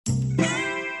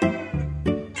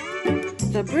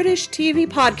a British TV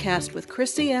podcast with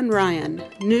Chrissy and Ryan.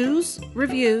 News,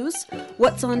 reviews,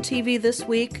 what's on TV this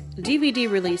week, DVD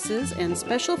releases, and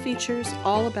special features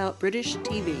all about British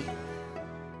TV.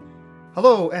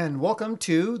 Hello and welcome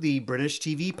to the British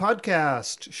TV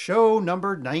podcast, show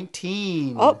number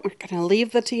 19. Oh, we're going to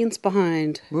leave the teens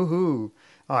behind. Woohoo.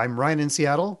 I'm Ryan in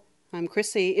Seattle. I'm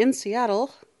Chrissy in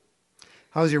Seattle.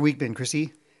 How's your week been,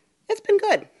 Chrissy? It's been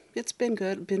good. It's been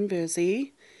good. Been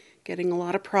busy. Getting a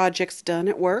lot of projects done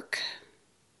at work.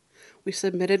 We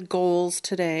submitted goals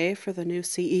today for the new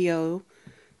CEO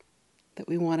that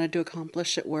we wanted to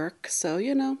accomplish at work. So,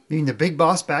 you know. You mean the big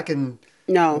boss back in...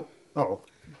 No. Oh.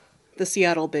 The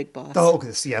Seattle big boss. Oh, okay,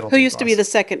 the Seattle Who big used to boss. be the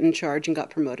second in charge and got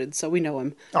promoted, so we know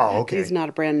him. Oh, okay. He's not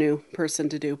a brand new person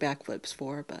to do backflips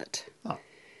for, but... Oh.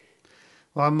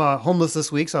 Well, I'm homeless this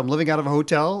week, so I'm living out of a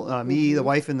hotel. Me, the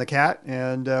wife, and the cat,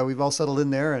 and we've all settled in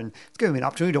there, and it's given me an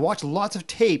opportunity to watch lots of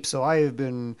tape, so I have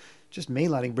been just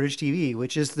mainlining British TV,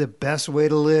 which is the best way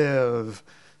to live.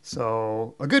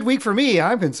 So, a good week for me,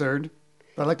 I'm concerned.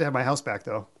 I'd like to have my house back,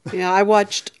 though. Yeah, I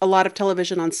watched a lot of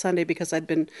television on Sunday because I'd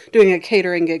been doing a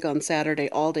catering gig on Saturday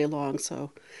all day long,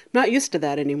 so I'm not used to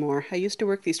that anymore. I used to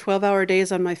work these 12-hour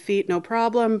days on my feet, no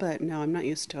problem, but no, I'm not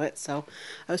used to it, so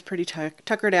I was pretty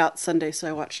tuckered out Sunday, so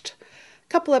I watched a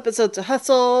couple episodes of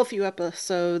Hustle, a few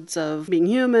episodes of Being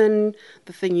Human,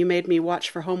 The Thing You Made Me Watch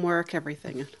for Homework,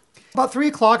 everything. About 3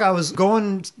 o'clock, I was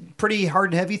going pretty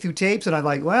hard and heavy through tapes, and I'm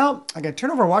like, well, I can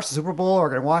turn over and watch the Super Bowl, or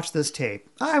I'm going to watch this tape.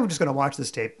 I'm just going to watch this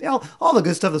tape. You know, all the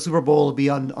good stuff of the Super Bowl will be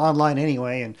online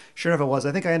anyway, and sure enough it was.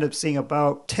 I think I ended up seeing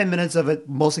about 10 minutes of it,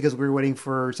 mostly because we were waiting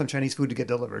for some Chinese food to get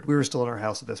delivered. We were still in our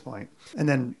house at this point. And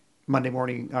then Monday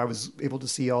morning, I was able to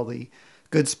see all the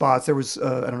good spots. There was,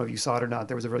 I don't know if you saw it or not,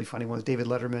 there was a really funny one with David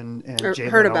Letterman and Jay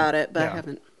Heard Leno. about it, but Yeah. I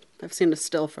haven't. I've seen a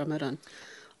still from it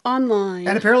online.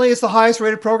 And apparently it's the highest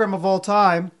rated program of all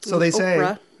time, so they say.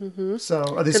 Oprah. Mm-hmm.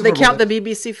 So, Did they count the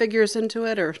BBC figures into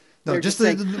it, or No, they're just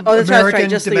saying, the that's American right,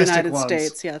 just the domestic United ones.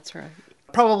 States. Yeah, that's right.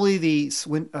 Probably the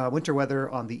winter weather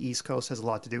on the East Coast has a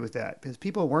lot to do with that, because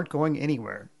people weren't going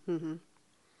anywhere. Mm-hmm.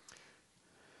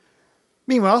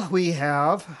 Meanwhile, we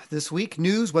have this week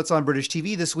news, what's on British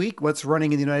TV this week, what's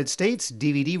running in the United States,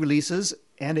 DVD releases,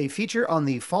 and a feature on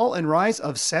the fall and rise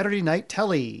of Saturday night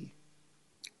telly.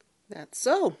 That's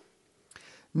so.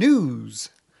 News.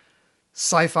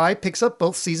 Sci-Fi picks up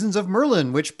both seasons of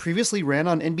Merlin, which previously ran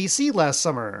on NBC last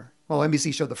summer. Well,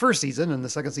 NBC showed the first season, and the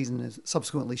second season is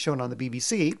subsequently shown on the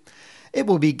BBC. It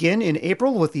will begin in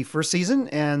April with the first season,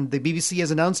 and the BBC has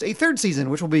announced a third season,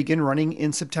 which will begin running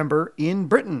in September in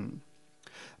Britain.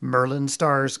 Merlin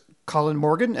stars Colin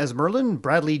Morgan as Merlin,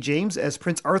 Bradley James as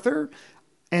Prince Arthur,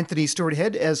 Anthony Stewart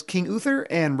Head as King Uther,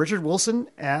 and Richard Wilson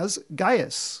as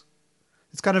Gaius.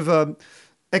 It's kind of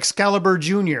Excalibur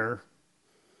Jr.,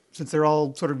 since they're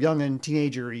all sort of young and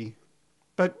teenager-y.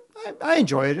 But I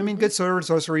enjoy it. I mean, good sword and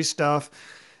sorcery stuff.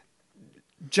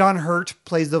 John Hurt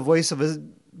plays the voice of a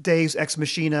Deus Ex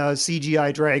Machina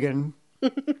CGI dragon.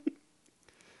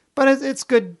 But it's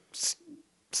good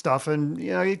stuff, and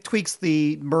you know, it tweaks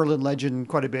the Merlin legend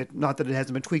quite a bit. Not that it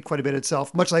hasn't been tweaked quite a bit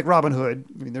itself, much like Robin Hood.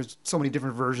 I mean, there's so many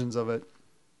different versions of it.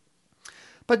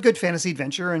 But good fantasy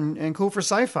adventure and cool for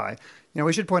sci-fi. You know,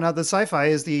 we should point out that Sci-Fi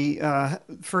is the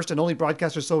first and only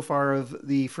broadcaster so far of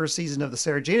the first season of the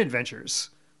Sarah Jane Adventures,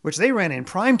 which they ran in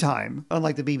prime time,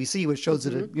 unlike the BBC, which shows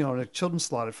it at, in a children's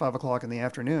slot at 5 o'clock in the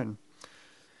afternoon.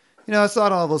 You know, it's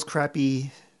not all those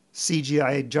crappy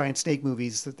CGI giant snake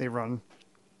movies that they run.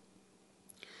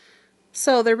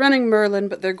 So they're running Merlin,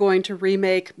 but they're going to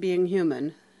remake Being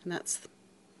Human, and that's...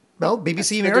 Well,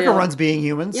 BBC America runs Being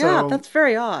Human, so... Yeah, that's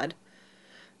very odd.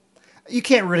 You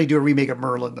can't really do a remake of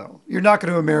Merlin, though. You're not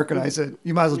going to Americanize it.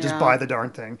 You might as well just buy the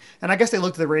darn thing. And I guess they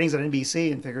looked at the ratings on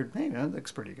NBC and figured, hey, that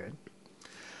looks pretty good.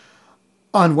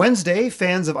 On Wednesday,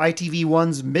 fans of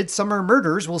ITV1's Midsummer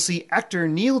Murders will see actor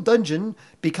Neil Dungeon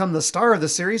become the star of the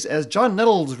series as John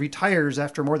Nettles retires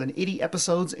after more than 80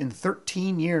 episodes in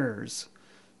 13 years.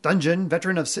 Dungeon,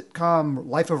 veteran of sitcom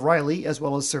Life of Riley, as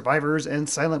well as Survivors and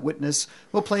Silent Witness,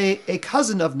 will play a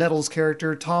cousin of Nettles'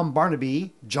 character Tom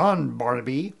Barnaby, John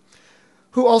Barnaby,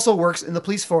 who also works in the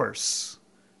police force.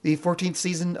 The 14th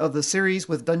season of the series,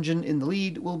 with Dungeon in the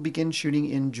lead, will begin shooting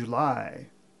in July.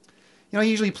 You know,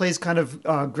 he usually plays kind of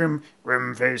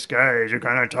grim-faced guys who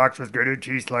kind of talks with gritted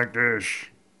teeth like this.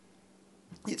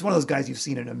 It's one of those guys you've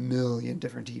seen in a million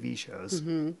different TV shows.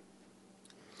 Mm-hmm.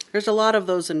 There's a lot of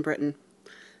those in Britain.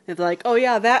 It's like, oh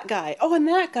yeah, that guy. Oh, and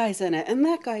that guy's in it, and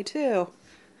that guy too.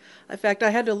 In fact, I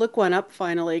had to look one up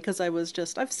finally because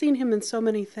I've seen him in so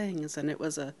many things, and it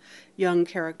was a young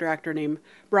character actor named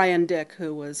Brian Dick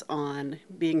who was on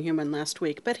Being Human last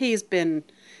week. But he's been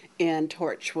in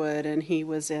Torchwood, and he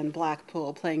was in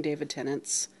Blackpool playing David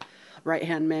Tennant's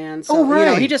right-hand man. Oh, So, he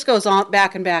right. just goes on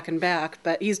back and back and back,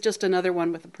 but he's just another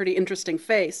one with a pretty interesting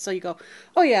face. So you go,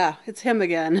 oh yeah, it's him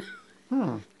again.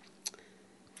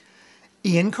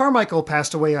 Ian Carmichael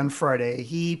passed away on Friday.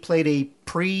 He played a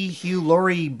pre-Hugh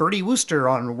Laurie Bertie Wooster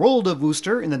on World of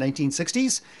Wooster in the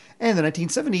 1960s, and the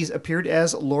 1970s appeared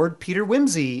as Lord Peter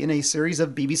Wimsey in a series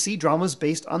of BBC dramas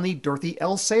based on the Dorothy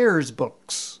L. Sayers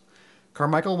books.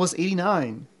 Carmichael was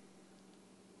 89.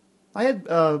 I had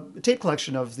a tape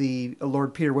collection of the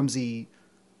Lord Peter Wimsey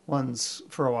ones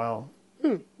for a while.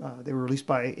 They were released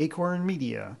by Acorn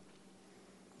Media.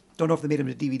 Don't know if they made them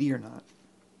to DVD or not.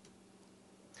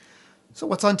 So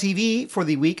what's on TV for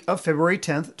the week of February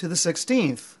 10th to the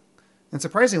 16th? And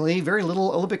surprisingly, very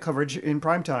little Olympic coverage in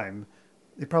prime time.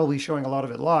 They're probably showing a lot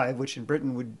of it live, which in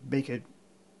Britain would make it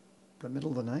the middle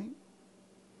of the night.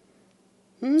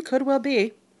 Could well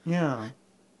be. Yeah.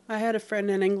 I had a friend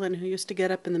in England who used to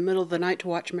get up in the middle of the night to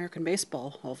watch American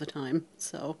baseball all the time.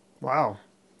 So, Wow.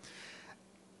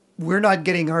 We're not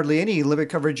getting hardly any Olympic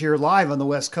coverage here live on the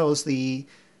West Coast. The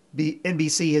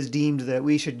NBC has deemed that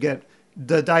we should get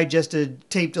the digested,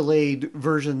 tape-delayed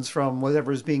versions from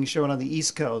whatever is being shown on the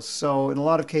East Coast. So in a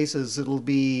lot of cases, it'll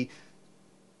be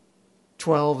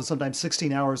 12 and sometimes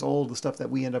 16 hours old, the stuff that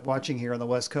we end up watching here on the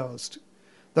West Coast.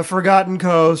 The Forgotten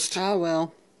Coast. ah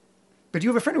well. But you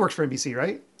have a friend who works for NBC,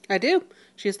 right? I do.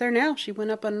 She's there now. She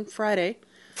went up on Friday.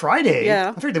 Friday?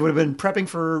 Yeah. I figured they would have been prepping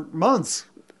for months.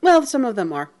 Well, some of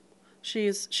them are.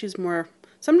 She's more.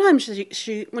 Sometimes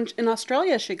she when in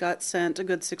Australia she got sent a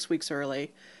good 6 weeks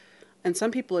early, and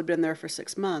some people had been there for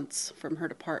 6 months from her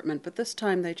department. But this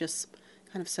time they just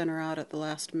kind of sent her out at the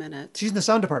last minute. She's in the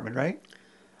sound department, right?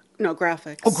 No,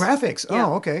 graphics. Oh, graphics. Yeah.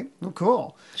 Oh, okay. Oh,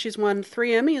 cool. She's won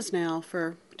 3 Emmys now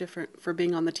for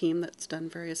being on the team that's done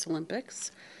various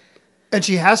Olympics. And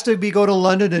she has to go to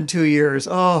London in 2 years.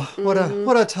 Oh, what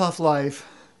a tough life.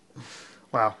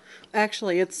 Wow.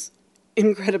 Actually, it's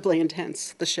incredibly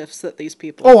intense, the shifts that these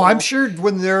people Oh, pull. I'm sure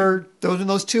when they're in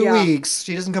those 2 Yeah. weeks,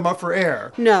 she doesn't come up for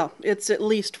air. No, it's at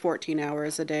least 14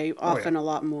 hours a day, often yeah. a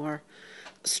lot more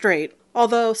straight.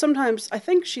 Although sometimes I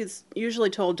think she's usually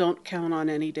told don't count on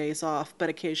any days off, but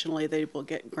occasionally they will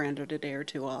get granted a day or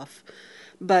two off.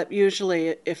 But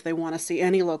usually if they want to see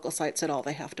any local sites at all,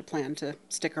 they have to plan to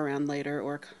stick around later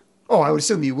or Oh, I would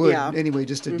assume you would Yeah. anyway,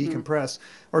 just to decompress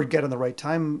or get on the right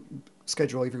time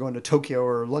schedule. If you're going to Tokyo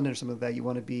or London or something like that, you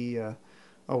want to be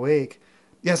awake.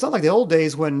 Yeah, it's not like the old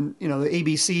days when the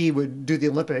ABC would do the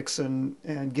Olympics and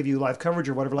give you live coverage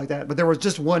or whatever like that. But there was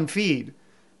just one feed.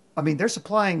 I mean, they're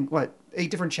supplying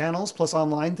 8 different channels plus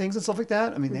online things and stuff like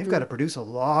that. I mean, they've got to produce a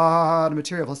lot of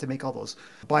material. Plus, they make all those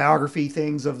biography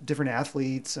things of different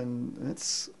athletes, and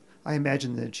I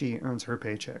imagine that she earns her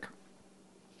paycheck.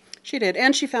 She did,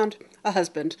 and she found a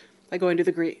husband by going to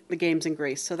the games in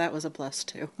Greece, so that was a plus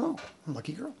too. Oh,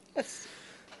 lucky girl. Yes.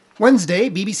 Wednesday,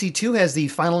 BBC Two has the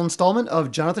final installment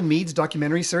of Jonathan Mead's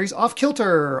documentary series Off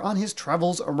Kilter on his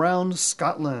travels around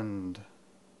Scotland.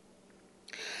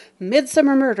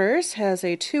 Midsummer Murders has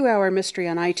a 2-hour mystery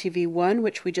on ITV1,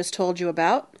 which we just told you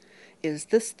about. Is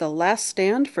this the last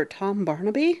stand for Tom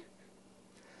Barnaby?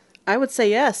 I would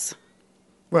say yes.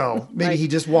 Well, maybe Like, he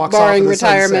just walks off barring in the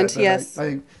retirement, sunset, but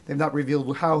yes. they've not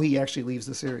revealed how he actually leaves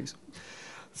the series.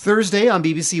 Thursday on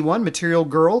BBC One, Material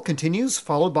Girl continues,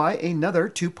 followed by another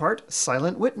 2-part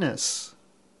Silent Witness.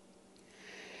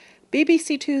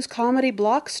 BBC Two's comedy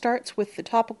block starts with the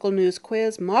topical news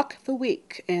quiz Mock the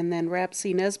Week, and then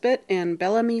Rapsy Nesbitt and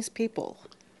Bellamy's People.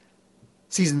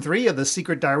 Season 3 of The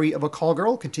Secret Diary of a Call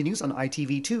Girl continues on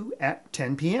ITV2 at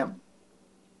 10 p.m.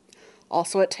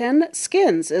 Also at 10,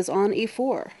 Skins is on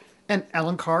E4. And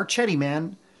Alan Carr, Chatty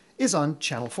Man, is on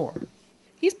Channel 4.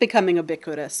 He's becoming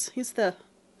ubiquitous.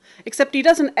 Except he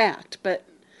doesn't act, but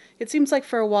it seems like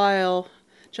for a while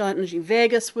John G.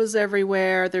 Vegas was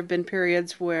everywhere. There have been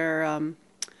periods where And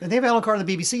they have Alan Carr on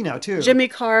the BBC now, too. Jimmy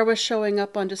Carr was showing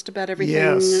up on just about everything.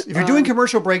 Yes. If you're doing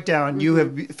commercial breakdown, you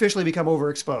have officially become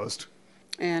overexposed.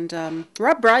 And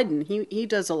Rob Brydon, he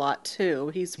does a lot, too.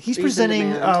 He's in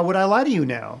presenting demand. Would I Lie to You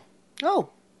now. Oh,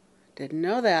 didn't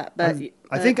know that. But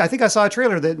I think I saw a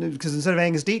trailer that because instead of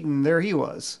Angus Deaton, there he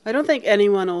was. I don't think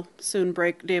anyone will soon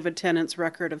break David Tennant's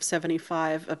record of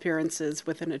 75 appearances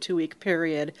within a 2-week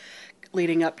period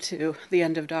leading up to the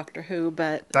end of Doctor Who,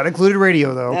 but That included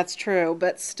radio, though. that's true.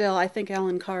 But still, I think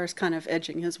Alan Carr is kind of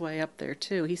edging his way up there,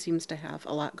 too. He seems to have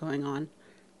a lot going on.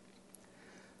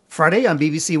 Friday on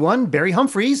BBC One, Barry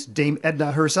Humphries, Dame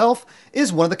Edna herself,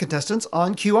 is one of the contestants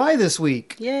on QI this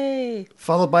week. Yay!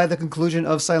 Followed by the conclusion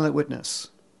of Silent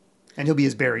Witness. And he'll be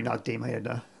as Barry, not Dame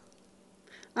Edna.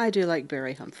 I do like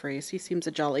Barry Humphries. He seems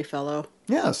a jolly fellow.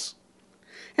 Yes.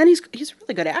 And he's a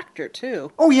really good actor,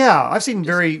 too. Oh, yeah. I've seen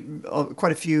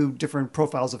quite a few different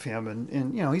profiles of him,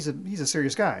 and he's a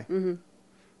serious guy. Mm-hmm.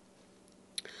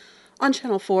 On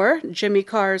Channel 4, Jimmy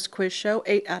Carr's quiz show,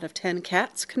 8 out of 10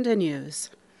 Cats, continues.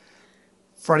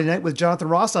 Friday Night with Jonathan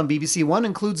Ross on BBC One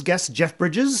includes guests Jeff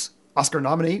Bridges, Oscar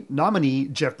nominee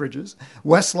Jeff Bridges,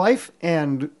 Westlife,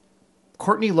 and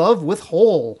Courtney Love with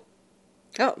Hole.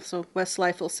 Oh, so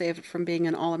Westlife will save it from being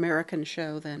an all-American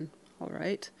show then. All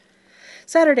right.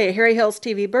 Saturday, Harry Hill's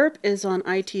TV Burp is on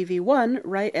ITV1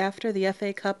 right after the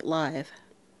FA Cup Live.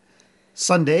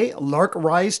 Sunday, Lark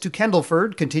Rise to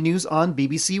Candleford continues on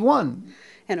BBC One.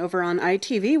 And over on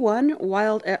ITV1,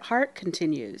 Wild at Heart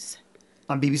continues.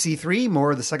 On BBC Three,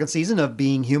 more of the second season of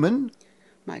Being Human.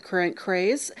 My Current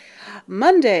Craze.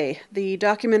 Monday, the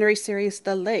documentary series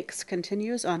The Lakes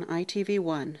continues on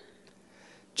ITV1.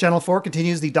 Channel 4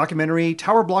 continues the documentary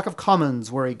Tower Block of Commons,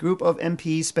 where a group of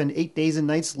MPs spend 8 days and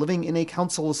nights living in a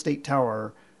council estate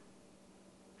tower.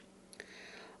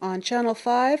 On Channel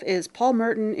 5 is Paul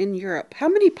Merton in Europe. How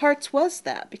many parts was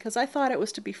that? Because I thought it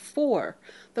was to be 4.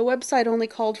 The website only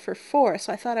called for 4,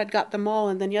 so I thought I'd got them all,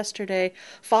 and then yesterday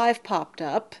 5 popped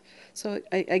up. So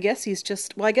I guess he's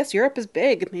just... Well, I guess Europe is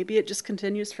big. Maybe it just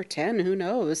continues for 10. Who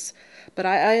knows? But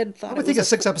I had thought... I would think a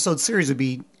 6-episode series would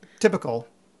be typical.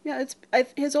 Yeah,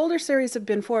 his older series have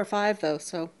been 4 or 5, though,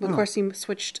 so... Of course, he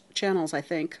switched channels, I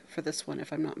think, for this one,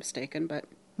 if I'm not mistaken, but...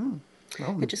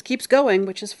 Well, it just keeps going,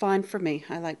 which is fine for me.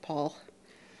 I like Paul.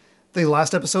 The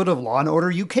last episode of Law &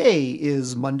 Order UK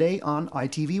is Monday on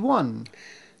ITV1.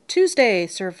 Tuesday,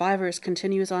 Survivors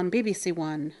continues on BBC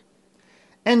One.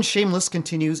 And Shameless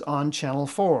continues on Channel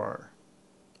 4.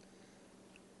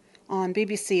 On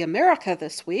BBC America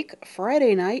this week,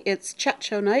 Friday night, it's Chat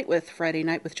Show Night with Friday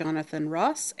Night with Jonathan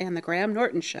Ross and The Graham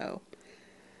Norton Show.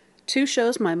 2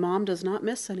 shows my mom does not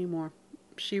miss anymore.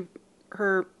 She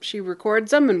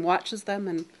records them and watches them,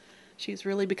 and she's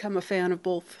really become a fan of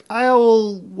both.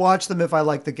 I'll watch them if I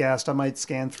like the guest. I might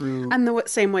scan through. I'm the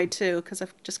same way, too, because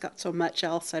I've just got so much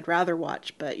else I'd rather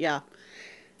watch. But, yeah,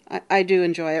 I do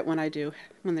enjoy it when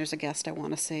there's a guest I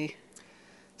want to see.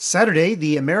 Saturday,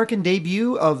 the American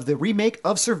debut of the remake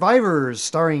of Survivors,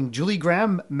 starring Julie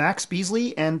Graham, Max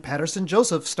Beasley, and Patterson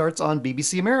Joseph, starts on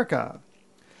BBC America.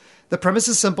 The premise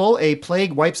is simple. A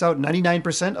plague wipes out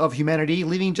 99% of humanity,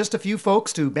 leaving just a few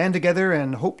folks to band together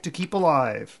and hope to keep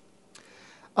alive.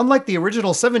 Unlike the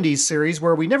original 70s series,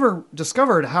 where we never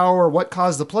discovered how or what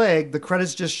caused the plague, the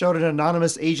credits just showed an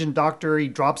anonymous Asian doctor. He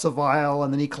drops a vial,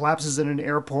 and then he collapses in an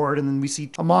airport, and then we see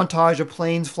a montage of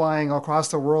planes flying across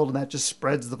the world, and that just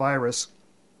spreads the virus.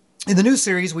 In the new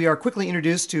series, we are quickly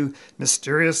introduced to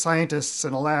mysterious scientists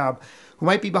in a lab who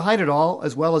might be behind it all,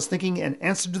 as well as thinking an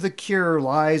answer to the cure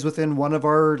lies within one of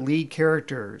our lead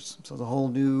characters. So there's a whole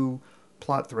new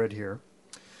plot thread here.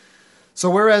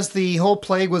 So whereas the whole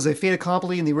plague was a fait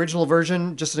accompli in the original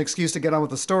version, just an excuse to get on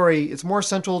with the story, it's more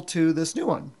central to this new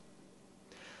one.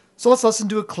 So let's listen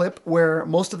to a clip where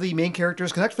most of the main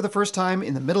characters connect for the first time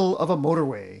in the middle of a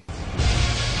motorway.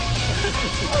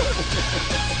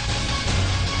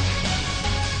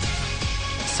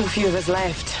 So few of us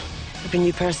left. Every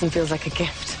new person feels like a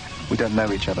gift. We don't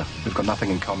know each other. We've got nothing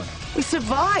in common. We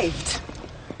survived.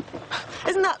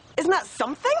 Isn't that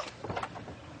something?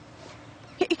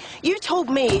 You told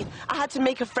me I had to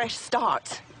make a fresh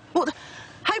start. Well,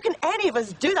 how can any of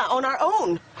us do that on our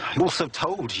own? I also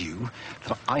told you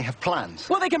that I have plans.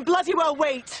 Well, they can bloody well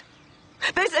wait.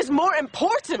 This is more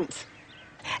important.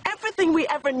 Everything we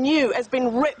ever knew has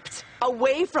been ripped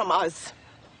away from us.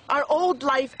 Our old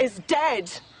life is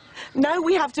dead. Now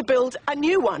we have to build a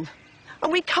new one.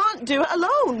 And we can't do it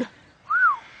alone.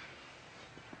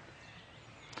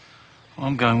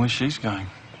 I'm going where she's going.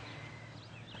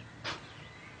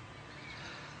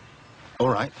 All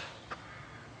right.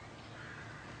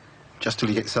 Just till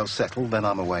you get yourself settled, then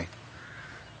I'm away.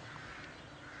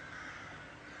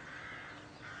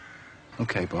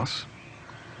 Okay, boss.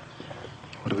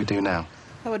 What do we do now?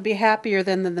 That would be happier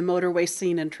than the motorway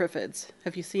scene in Triffids.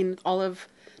 Have you seen all of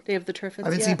Day of the Triffids I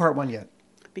haven't yet? seen part 1 yet.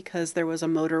 Because there was a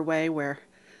motorway where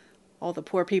all the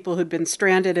poor people who'd been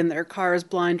stranded in their cars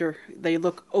blind, or they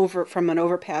look over from an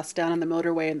overpass down on the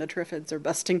motorway, and the Triffids are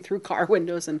busting through car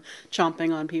windows and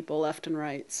chomping on people left and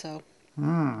right. So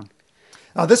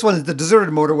This one is the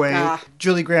deserted motorway. Ah.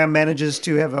 Julie Graham manages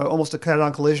to have almost a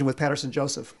head-on collision with Patterson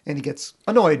Joseph, and he gets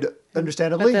annoyed,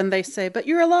 understandably. But then they say, "But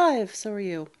you're alive, so are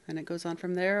you," and it goes on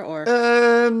from there. Or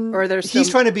there's still... He's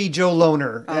trying to be Joe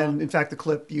Loner, Oh. and in fact, the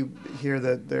clip you hear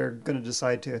that they're going to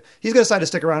decide to. He's going to decide to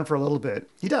stick around for a little bit.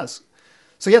 He does.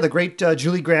 So yeah, the great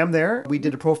Julie Graham there. We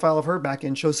did a profile of her back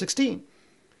in show 16.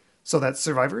 So that's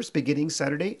Survivors, beginning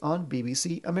Saturday on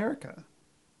BBC America.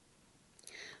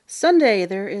 Sunday,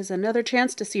 there is another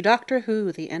chance to see Doctor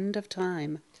Who: The End of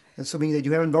Time. Assuming that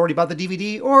you haven't already bought the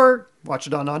DVD or watch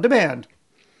it on demand.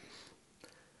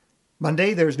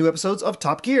 Monday, there's new episodes of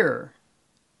Top Gear.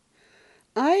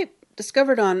 I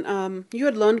discovered on, you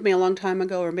had loaned me a long time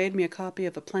ago or made me a copy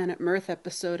of a Planet Mirth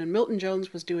episode, and Milton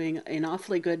Jones was doing an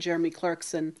awfully good Jeremy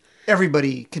Clarkson.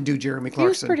 Everybody can do Jeremy Clarkson. He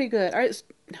was pretty good. Is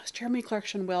Jeremy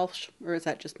Clarkson Welsh, or is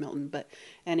that just Milton? But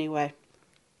anyway.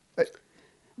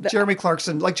 Jeremy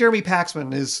Clarkson, like Jeremy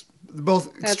Paxman, is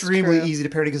both extremely easy to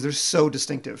parody because they're so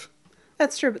distinctive.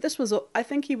 That's true, but this was, I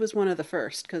think he was one of the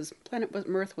first, because Planet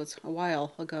Mirth was a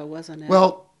while ago, wasn't it?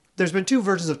 Well, there's been two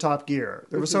versions of Top Gear.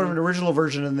 There was sort of an original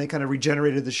version, and they kind of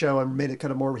regenerated the show and made it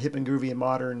kind of more hip and groovy and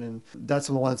modern, and that's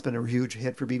the one that's been a huge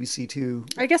hit for BBC too.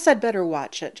 I guess I'd better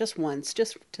watch it just once,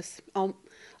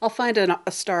 I'll find a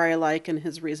star I like in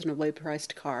his reasonably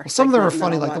priced car. Well, some of them are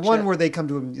funny, I'll like the watch one it. where they come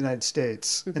to the United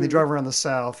States and they drive around the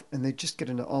South and they just get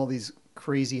into all these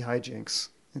crazy hijinks.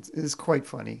 It's quite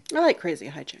funny. I like Crazy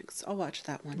Hijinks. I'll watch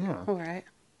that one. Yeah. All right.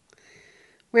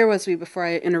 Where was we before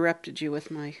I interrupted you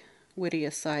with my witty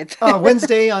aside?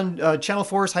 Wednesday on Channel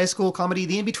 4's high school comedy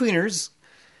The In-Betweeners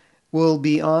will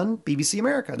be on BBC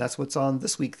America. That's what's on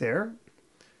this week there.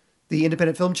 The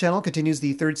Independent Film Channel continues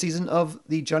the third season of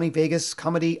the Johnny Vegas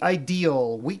comedy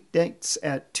Ideal, weeknights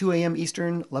at 2 a.m.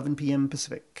 Eastern, 11 p.m.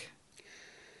 Pacific.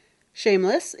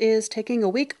 Shameless is taking a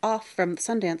week off from the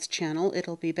Sundance Channel.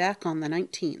 It'll be back on the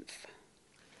 19th.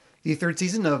 The third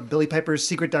season of Billy Piper's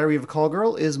Secret Diary of a Call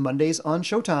Girl is Mondays on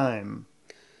Showtime.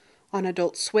 On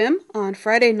Adult Swim, on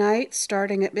Friday night,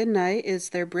 starting at midnight, is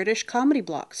their British comedy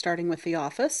block, starting with The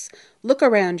Office, Look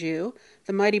Around You,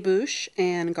 The Mighty Boosh,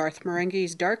 and Garth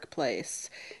Marenghi's Dark Place.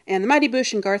 And The Mighty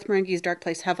Boosh and Garth Marenghi's Dark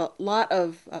Place have a lot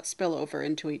of spillover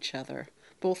into each other.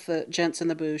 Both the gents in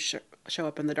the Boosh show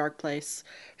up in the Dark Place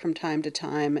from time to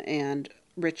time, and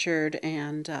Richard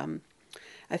and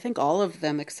I think all of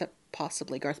them except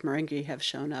possibly Garth Marenghi have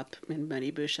shown up in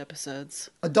Mighty Boosh episodes.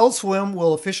 Adult Swim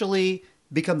will officially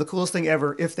become the coolest thing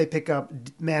ever if they pick up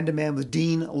Man to Man with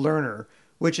Dean Lerner,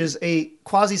 which is a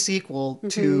quasi-sequel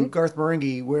to Garth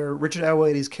Marenghi, where Richard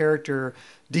Ayoade's character,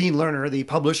 Dean Lerner, the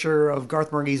publisher of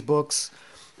Garth Marenghi's books,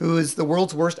 who is the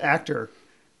world's worst actor,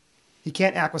 he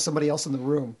can't act with somebody else in the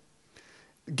room,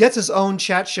 gets his own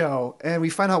chat show, and we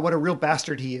find out what a real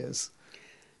bastard he is.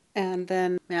 And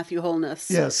then Matthew Holness.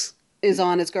 Yes. Is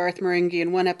on as Garth Marenghi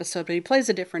in one episode, but he plays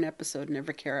a different episode in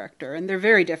every character, and they're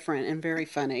very different and very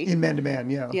funny. In Man to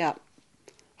Man, yeah. Yeah.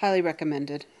 Highly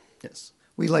recommended. Yes.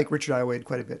 We like Richard Ayoade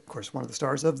quite a bit. Of course, one of the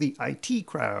stars of the IT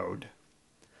Crowd.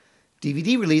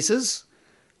 DVD releases.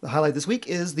 The highlight this week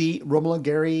is the Romola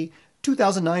Gary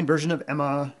 2009 version of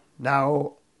Emma,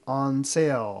 now on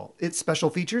sale. Its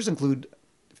special features include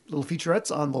little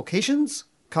featurettes on locations,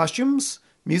 costumes,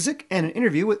 music, and an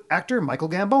interview with actor Michael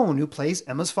Gambon, who plays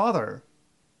Emma's father.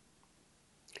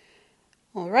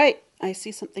 All right. I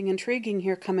see something intriguing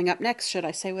here coming up next. Should I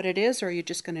say what it is, or are you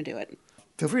just going to do it?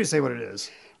 Feel free to say what it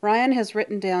is. Ryan has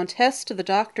written down Test to the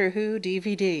Doctor Who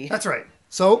DVD. That's right.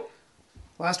 So,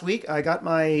 last week I got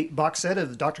my box set of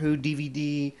the Doctor Who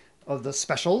DVD of the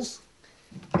specials.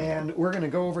 And we're going to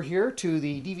go over here to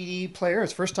the DVD player.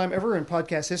 It's the first time ever in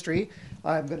podcast history.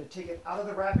 I'm going to take it out of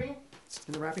the wrapping. It's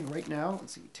in the wrapping right now.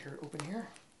 Let's see, tear it open here.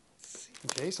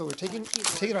 Okay, so we're taking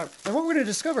it out. And what we're going to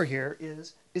discover here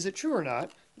is it true or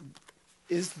not?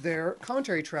 Is there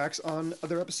commentary tracks on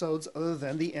other episodes other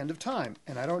than The End of Time?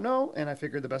 And I don't know, and I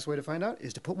figured the best way to find out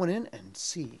is to put one in and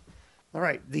see. All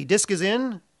right, the disc is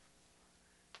in.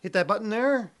 Hit that button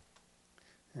there.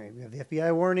 All right, we have the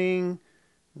FBI warning.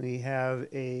 We have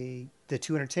the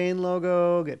To Entertain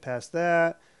logo. Get past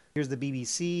that. Here's the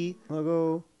BBC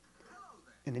logo.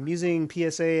 An amusing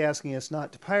PSA asking us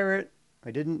not to pirate. I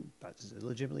didn't, but this is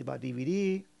legitimately bought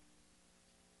DVD.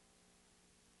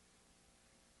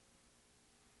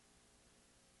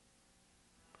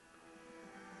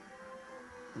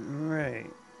 All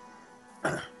right.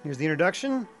 Here's the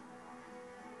introduction.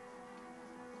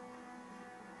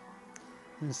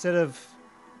 Instead of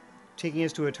taking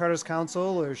us to a TARDIS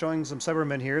council or showing some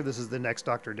Cybermen here, this is the next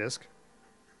Doctor disc.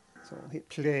 So we'll hit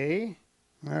play.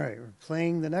 All right, we're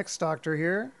playing the next Doctor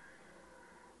here.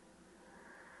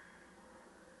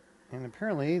 And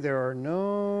apparently there are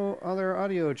no other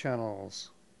audio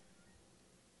channels.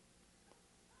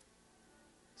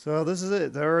 So this is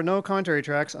it. There are no commentary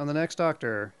tracks on the next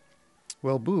Doctor.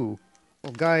 Well, boo.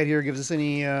 Well, guide here gives us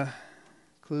any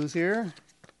clues here.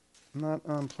 Not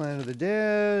on Planet of the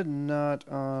Dead, not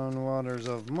on Waters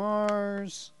of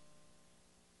Mars.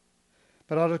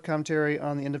 But audio commentary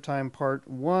on The End of Time Part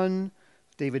 1,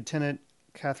 David Tennant,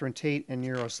 Catherine Tate, and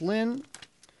Euros Lynn.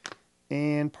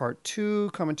 And Part 2,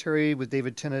 commentary with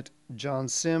David Tennant, John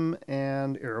Sim,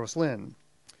 and Euros Lynn.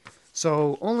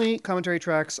 So only commentary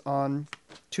tracks on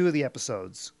 2 of the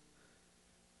episodes.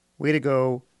 Way to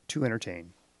go to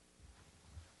entertain.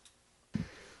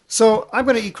 So I'm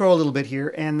going to eat crow a little bit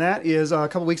here, and that is a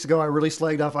couple weeks ago I really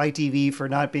slagged off ITV for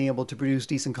not being able to produce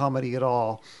decent comedy at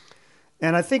all.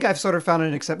 And I think I've sort of found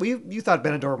an except. You thought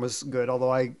Benidorm was good,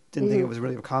 although I didn't think it was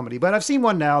really a comedy. But I've seen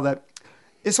one now that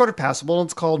is sort of passable, and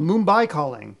it's called Mumbai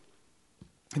Calling.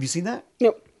 Have you seen that?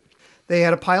 Nope. They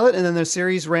had a pilot, and then the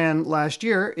series ran last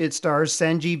year. It stars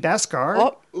Sanjeev Bhaskar.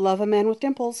 Oh, love a man with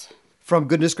dimples. From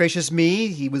Goodness Gracious Me.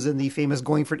 He was in the famous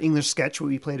Going for English sketch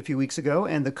we played a few weeks ago,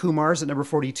 and the Kumars at number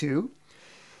 42.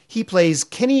 He plays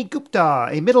Kenny Gupta,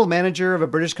 a middle manager of a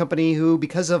British company who,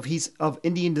 because he's of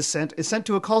Indian descent, is sent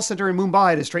to a call center in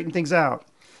Mumbai to straighten things out.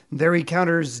 There he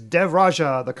encounters Dev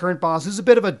Raja, the current boss, who's a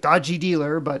bit of a dodgy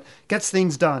dealer, but gets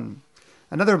things done.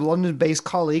 Another London-based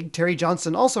colleague, Terry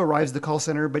Johnson, also arrives at the call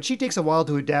center, but she takes a while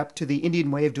to adapt to the Indian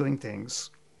way of doing things.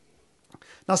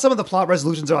 Now, some of the plot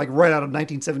resolutions are like right out of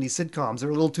 1970s sitcoms. They're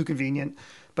a little too convenient,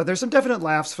 but there's some definite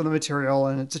laughs from the material,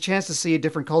 and it's a chance to see a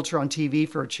different culture on TV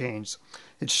for a change.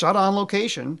 It's shot on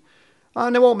location,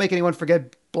 and it won't make anyone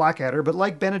forget Blackadder, but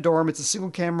like Benidorm, it's a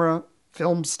single-camera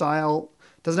film style,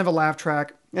 doesn't have a laugh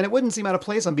track, and it wouldn't seem out of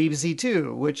place on BBC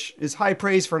Two, which is high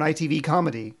praise for an ITV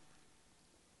comedy.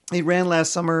 It ran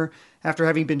last summer after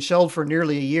having been shelved for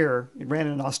nearly a year. It ran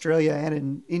in Australia and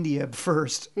in India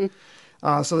first.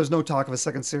 So there's no talk of a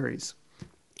second series.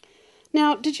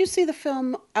 Now, did you see the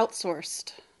film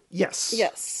Outsourced? Yes.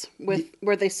 Yes,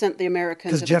 where they sent the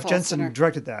Americans Because to Jeff the call Jensen center.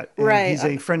 directed that. And Right. he's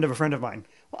a friend of mine.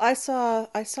 Well, I saw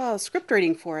a script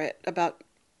reading for it about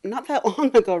not that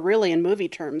long ago, really, in movie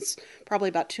terms, probably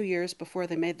about 2 years before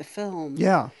they made the film.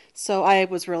 Yeah. So I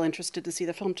was real interested to see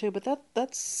the film too, but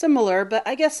that's similar. But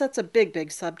I guess that's a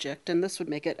big subject, and this would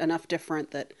make it enough different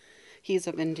that he's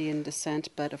of Indian descent.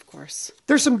 But of course,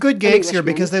 There's some good gags here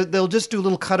Englishman. because they'll just do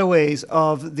little cutaways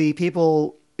of the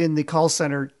people in the call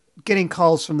center getting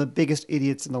calls from the biggest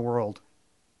idiots in the world.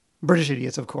 British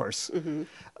idiots, of course. Mm-hmm.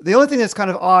 The only thing that's kind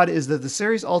of odd is that the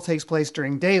series all takes place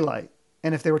during daylight.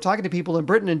 And if they were talking to people in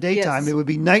Britain in daytime, Yes. it would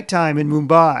be nighttime in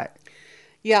Mumbai.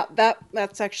 Yeah,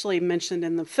 that's actually mentioned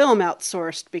in the film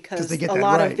Outsourced because they get a that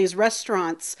lot right. of these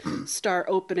restaurants start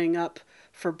opening up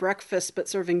for breakfast, but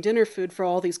serving dinner food for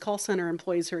all these call center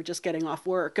employees who are just getting off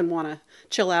work and want to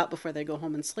chill out before they go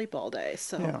home and sleep all day.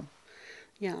 So,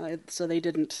 so they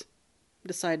didn't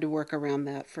decide to work around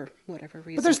that for whatever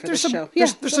reason. But for there's the some show.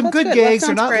 there's So some that's good Well, that gags. They're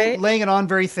sounds not great. laying it on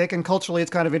very thick, and culturally it's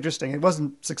kind of interesting. It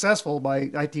wasn't successful by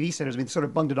ITV standards. I mean, they sort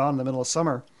of bunged it on in the middle of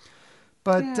summer.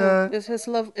 But Yeah. Is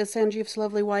Sanjeev's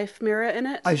lovely wife Mira in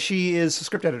it? she is a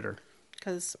script editor,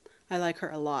 Because I like her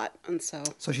a lot, and so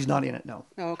so she's not in it, no.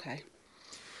 okay.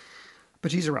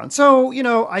 But she's around. So,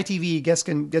 ITV, I guess,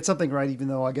 can get something right, even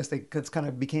though I guess it's kind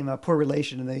of became a poor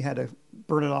relation and they had to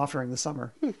burn it off during the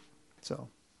summer. So,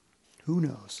 who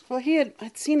knows? Well,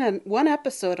 I'd seen one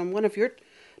episode on one of your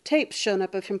tapes shown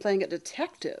up of him playing a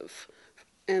detective,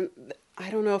 and I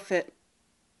don't know if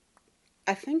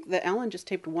I think that Ellen just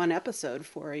taped one episode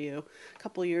for you a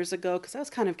couple years ago because I was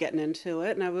kind of getting into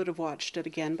it, and I would have watched it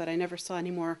again, but I never saw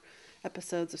any more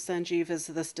episodes of Sanjeev as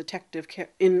this detective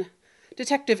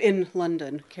in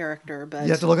London character. But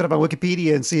You have to look it up on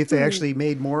Wikipedia and see if they actually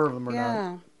made more of them or not.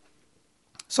 yeah.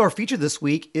 So our feature this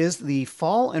week is the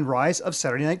fall and rise of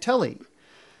Saturday Night Telly.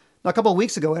 Now, a couple of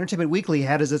weeks ago, Entertainment Weekly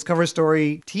had as its cover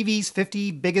story, TV's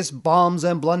 50 Biggest Bombs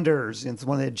and Blunders. And it's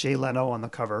one that had Jay Leno on the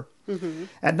cover. Mm-hmm.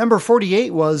 At number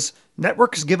 48 was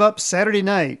Networks Give Up Saturday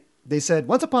Night. They said,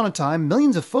 once upon a time,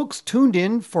 millions of folks tuned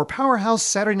in for powerhouse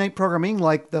Saturday night programming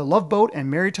like The Love Boat and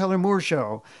Mary Tyler Moore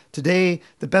Show. Today,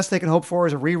 the best they can hope for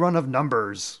is a rerun of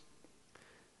Numbers.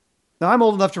 Now, I'm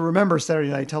old enough to remember Saturday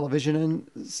night television, and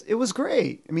it was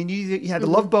great. I mean, you had The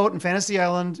Love Boat and Fantasy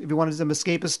Island if you wanted some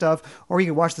escapist stuff, or you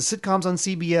could watch the sitcoms on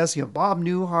CBS. You have Bob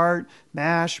Newhart,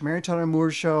 MASH, Mary Tyler Moore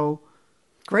Show.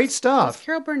 Great Was stuff.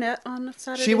 Carol Burnett on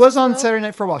Saturday? She was on as well? Saturday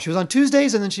night for a while. She was on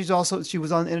Tuesdays, and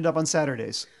then ended up on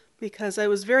Saturdays. Because it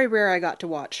was very rare I got to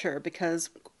watch her, because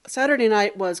Saturday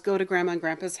night was go to Grandma and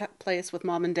Grandpa's place with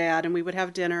Mom and Dad, and we would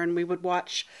have dinner, and we would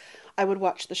watch I would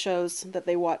watch the shows that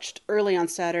they watched early on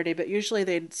Saturday, but usually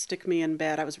they'd stick me in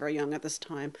bed. I was very young at this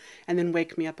time, and then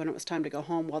wake me up when it was time to go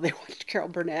home while they watched Carol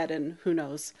Burnett and who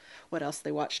knows what else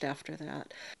they watched after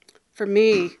that. For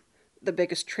me, the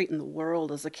biggest treat in the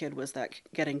world as a kid was that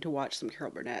getting to watch some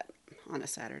Carol Burnett on a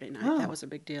Saturday night. That Oh. was a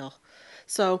big deal.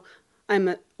 So I'm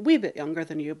a wee bit younger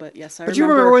than you, but yes, I But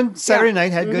remember. you remember when Saturday Yeah.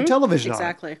 night had good television on it.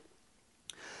 Exactly.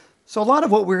 So a lot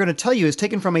of what we're going to tell you is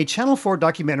taken from a Channel 4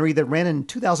 documentary that ran in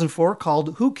 2004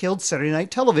 called Who Killed Saturday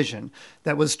Night Television?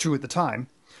 That was true at the time.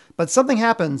 But something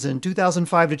happens in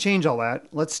 2005 to change all that.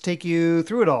 Let's take you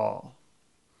through it all.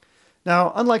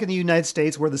 Now, unlike in the United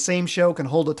States, where the same show can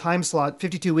hold a time slot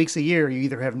 52 weeks a year, you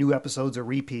either have new episodes or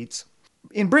repeats.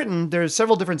 In Britain, there's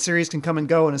several different series can come and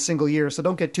go in a single year, so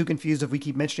don't get too confused if we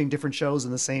keep mentioning different shows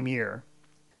in the same year.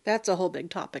 That's a whole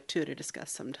big topic, too, to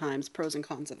discuss sometimes, pros and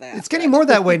cons of that. It's getting more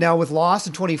that way now with Lost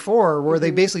and 24, where they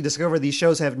basically discover these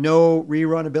shows have no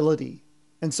rerun ability.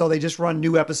 And so they just run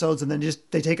new episodes and then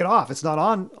they take it off. It's not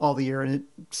on all the year. And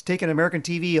it's taken American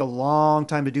TV a long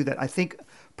time to do that. I think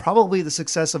probably the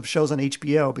success of shows on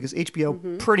HBO, because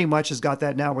HBO pretty much has got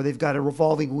that now, where they've got a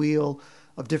revolving wheel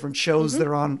of different shows that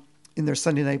are on in their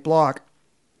Sunday night block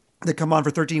that come on for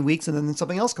 13 weeks and then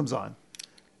something else comes on.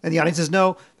 And the audiences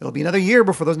know it'll be another year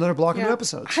before there's another block of new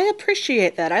episodes. I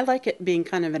appreciate that. I like it being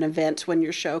kind of an event when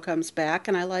your show comes back,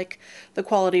 and I like the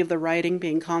quality of the writing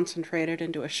being concentrated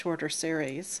into a shorter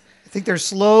series. I think they're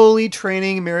slowly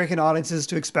training American audiences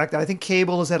to expect that. I think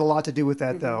cable has had a lot to do with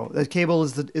that, though. That cable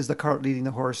is the cart leading the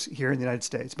horse here in the United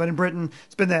States. But in Britain,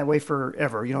 it's been that way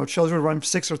forever. You know, shows would run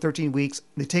 6 or 13 weeks.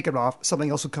 They take it off. Something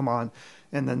else would come on,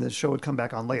 and then the show would come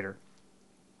back on later.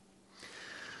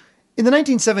 In the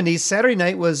 1970s, Saturday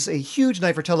night was a huge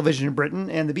night for television in Britain,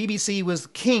 and the BBC was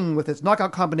king with its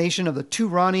knockout combination of the Two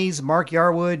Ronnies, Mark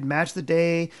Yarwood, Match of the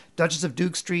Day, Duchess of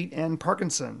Duke Street, and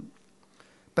Parkinson.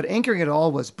 But anchoring it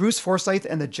all was Bruce Forsyth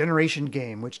and the Generation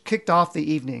Game, which kicked off the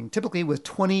evening, typically with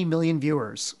 20 million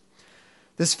viewers.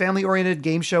 This family-oriented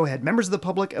game show had members of the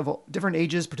public of different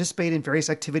ages participate in various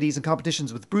activities and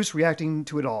competitions, with Bruce reacting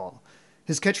to it all.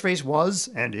 His catchphrase was,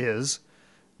 and is,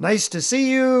 "Nice to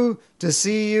see you, to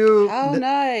see you." How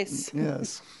nice.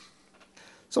 Yes.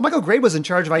 So Michael Gray was in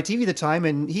charge of ITV at the time,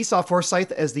 and he saw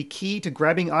Forsyth as the key to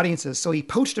grabbing audiences. So he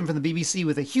poached him from the BBC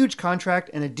with a huge contract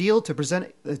and a deal to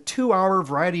present a 2-hour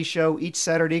variety show each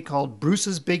Saturday called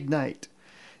Bruce's Big Night.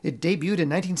 It debuted in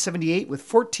 1978 with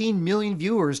 14 million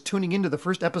viewers tuning into the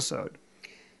first episode.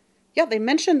 Yeah, they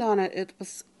mentioned on it, it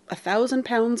was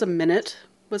 £1,000 a minute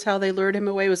was how they lured him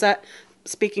away. Was that,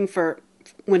 speaking for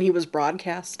when he was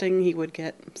broadcasting, he would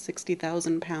get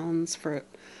 £60,000 for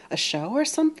a show or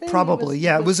something? Probably,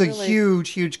 yeah. It was a really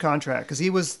huge contract because he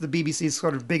was the BBC's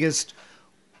sort of biggest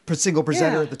single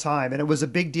presenter at the time, and it was a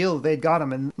big deal that they'd got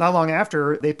him. And not long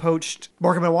after, they poached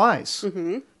Morecambe and Wise,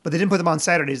 but they didn't put them on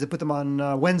Saturdays; they put them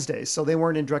on Wednesdays, so they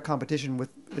weren't in direct competition with,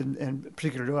 in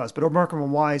particular to us. But Morecambe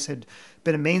and Wise had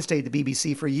been a mainstay at the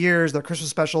BBC for years. Their Christmas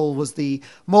special was the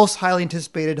most highly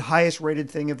anticipated, highest-rated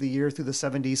thing of the year through the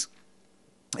 70s.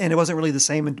 And it wasn't really the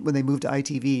same when they moved to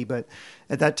ITV, but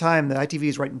at that time, the ITV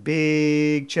was writing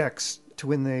big checks to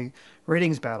win the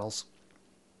ratings battles.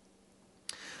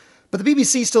 But the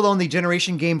BBC still owned the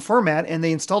Generation Game format, and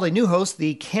they installed a new host,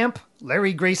 the Camp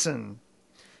Larry Grayson.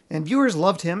 And viewers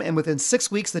loved him, and within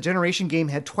 6 weeks, the Generation Game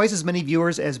had twice as many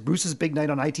viewers as Bruce's Big Night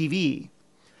on ITV.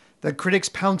 The critics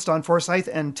pounced on Forsyth,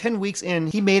 and 10 weeks in,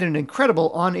 he made an incredible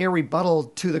on-air rebuttal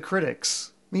to the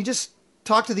critics. I mean, he just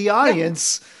talked to the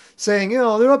audience, saying, you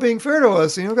know, they're not being fair to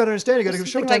us. You know, got to understand, you got to give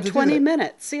Showtime like to do 20 that.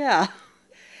 minutes, yeah.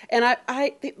 And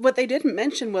what they didn't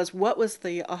mention was what was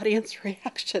the audience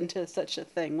reaction to such a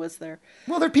thing? Was there?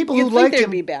 Well, there are people who You'd liked think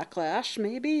him. there'd be backlash,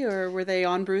 maybe, or were they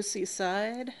on Brucey's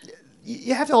side?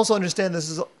 You have to also understand this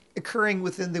is occurring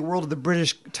within the world of the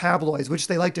British tabloids, which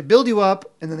they like to build you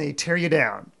up and then they tear you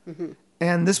down.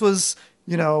 And this was,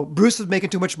 you know, Bruce was making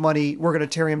too much money. We're going to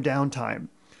tear him down time.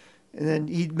 And then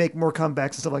he'd make more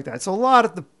comebacks and stuff like that. So a lot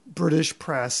of the British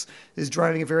press is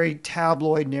driving a very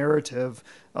tabloid narrative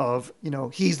of, you know,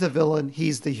 he's the villain,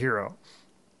 he's the hero.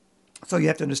 So you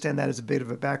have to understand that as a bit of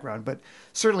a background. But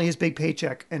certainly his big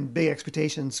paycheck and big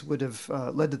expectations would have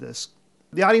led to this.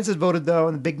 The audience had voted, though,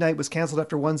 and the Big Night was canceled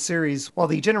after one series, while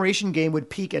the Generation Game would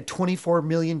peak at 24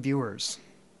 million viewers.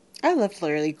 I loved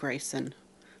Larry Grayson.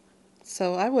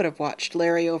 So I would have watched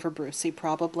Larry over Brucey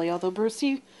probably, although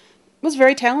Brucey was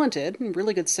very talented and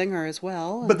really good singer as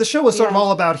well. But the show was sort of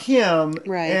all about him.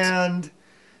 Right. And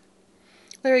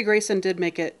Larry Grayson did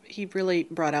make it, he really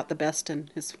brought out the best in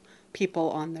his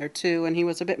people on there too, and he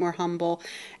was a bit more humble.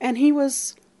 And he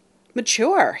was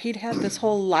mature. He'd had this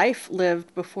whole life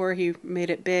lived before he made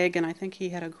it big, and I think he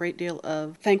had a great deal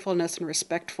of thankfulness and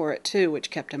respect for it too, which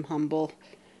kept him humble.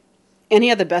 And he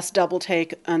had the best double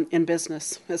take in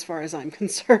business, as far as I'm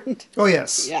concerned. Oh,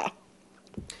 yes. Yeah.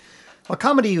 Well,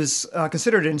 comedy was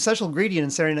considered an essential ingredient in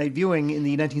Saturday night viewing in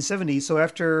the 1970s. So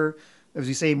after, as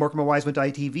you say, Morecambe and Wise went to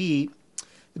ITV,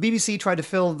 the BBC tried to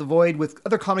fill the void with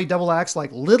other comedy double acts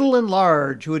like Little and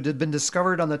Large, who had been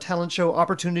discovered on the talent show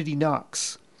Opportunity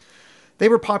Knocks. They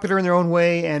were popular in their own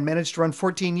way and managed to run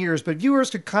 14 years, but viewers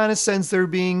could kind of sense they were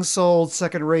being sold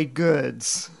second-rate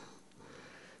goods.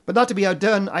 But not to be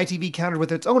outdone, ITV countered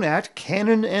with its own act,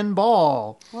 Cannon and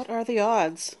Ball. What are the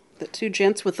odds that two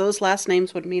gents with those last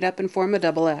names would meet up and form a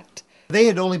double act? They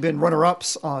had only been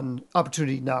runner-ups on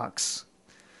Opportunity Knocks.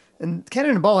 And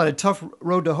Cannon and Ball had a tough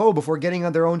road to hoe before getting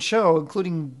on their own show,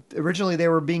 including originally they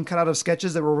were being cut out of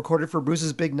sketches that were recorded for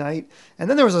Bruce's Big Night. And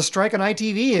then there was a strike on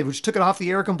ITV, which took it off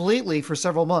the air completely for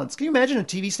several months. Can you imagine a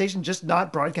TV station just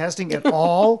not broadcasting at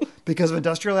all because of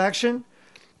industrial action?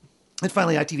 And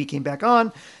finally, ITV came back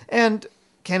on, and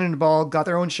Cannon and Ball got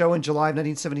their own show in July of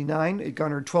 1979. It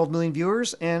garnered 12 million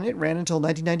viewers, and it ran until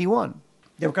 1991.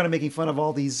 They were kind of making fun of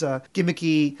all these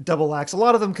gimmicky double acts. A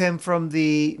lot of them came from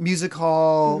the music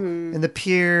hall and the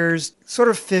Piers, sort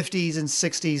of 50s and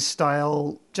 60s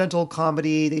style, gentle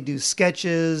comedy. They do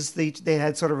sketches. They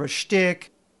had sort of a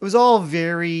shtick. It was all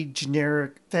very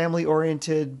generic,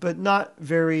 family-oriented, but not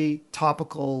very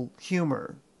topical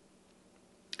humor.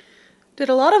 Did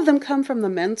a lot of them come from the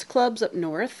men's clubs up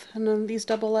north and then these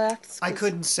double acts? I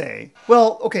couldn't say.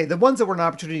 Well, okay, the ones that were in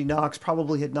Opportunity Knocks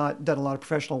probably had not done a lot of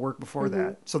professional work before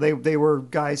that. So they were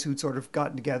guys who'd sort of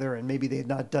gotten together and maybe they had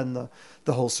not done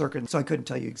the whole circuit. So I couldn't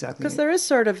tell you exactly. Because there is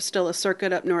sort of still a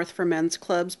circuit up north for men's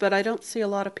clubs, but I don't see a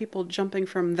lot of people jumping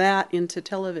from that into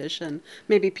television.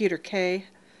 Maybe Peter Kay.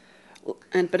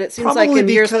 But it seems Probably like in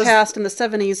years because- past in the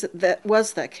 70s that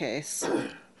was the case.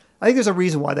 I think there's a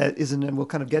reason why that isn't, and we'll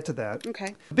kind of get to that.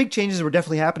 Okay. Big changes were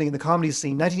definitely happening in the comedy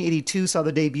scene. 1982 saw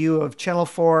the debut of Channel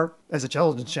 4 as a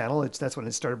television channel. That's when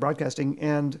it started broadcasting.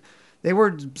 And they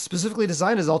were specifically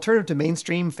designed as alternative to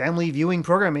mainstream family viewing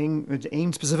programming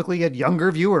aimed specifically at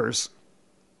younger viewers.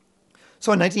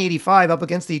 So in 1985, up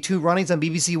against the two runnings on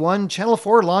BBC One, Channel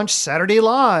 4 launched Saturday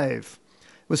Live.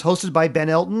 It was hosted by Ben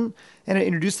Elton, and it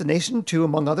introduced the nation to,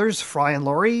 among others, Fry and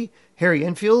Laurie, Harry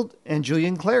Enfield, and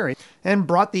Julian Clary, and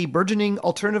brought the burgeoning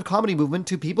alternative comedy movement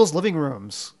to people's living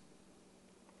rooms.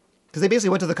 Because they basically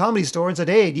went to the Comedy Store and said,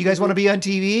 hey, do you guys want to be on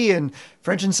TV? And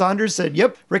French and Saunders said,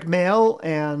 yep. Rick Mayall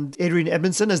and Adrian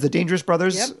Edmondson as the Dangerous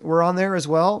Brothers were on there as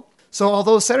well. So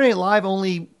although Saturday Night Live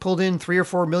only pulled in 3 or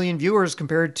 4 million viewers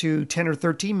compared to 10 or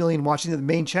 13 million watching the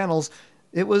main channels,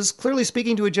 it was clearly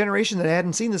speaking to a generation that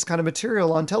hadn't seen this kind of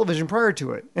material on television prior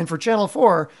to it. And for Channel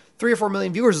 4, 3 or 4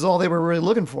 million viewers is all they were really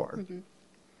looking for. Mm-hmm.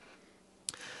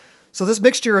 So this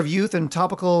mixture of youth and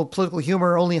topical political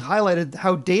humor only highlighted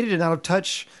how dated and out of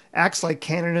touch acts like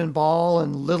Cannon and Ball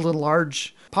and Little and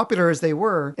Large, popular as they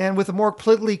were, and with a more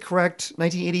politically correct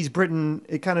 1980s Britain,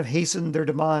 it kind of hastened their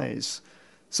demise.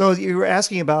 So you were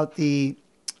asking about the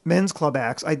men's club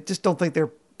acts. I just don't think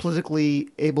they're politically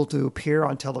able to appear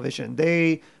on television.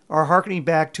 They are hearkening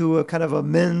back to a kind of a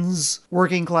men's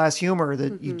working class humor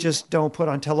that you just don't put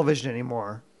on television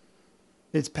anymore.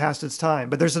 It's past its time.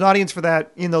 But there's an audience for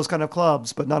that in those kind of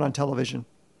clubs, but not on television.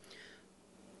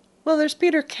 Well, there's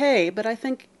Peter Kay, but I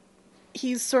think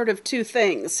he's sort of two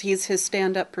things. He's his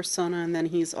stand-up persona, and then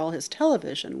he's all his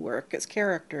television work as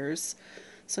characters.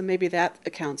 So maybe that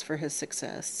accounts for his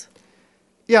success.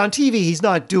 Yeah, on TV, he's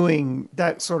not doing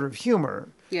that sort of humor.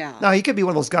 Yeah. Now, he could be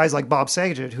one of those guys like Bob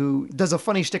Saget who does a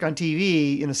funny shtick on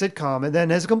TV in a sitcom and then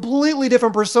has a completely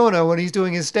different persona when he's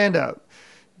doing his stand-up.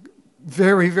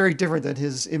 Very, very different than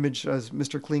his image as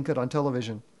Mr. Clean Cut on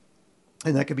television.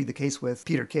 And that could be the case with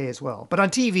Peter Kay as well. But on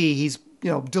TV, he's,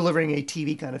 delivering a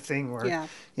TV kind of thing where,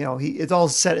 it's all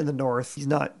set in the North. He's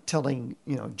not telling,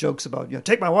 jokes about,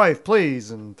 take my wife,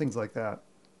 please, and things like that.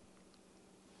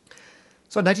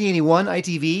 So in 1981,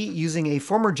 ITV, using a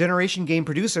former Generation Game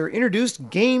producer, introduced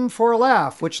Game for a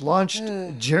Laugh, which launched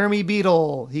Jeremy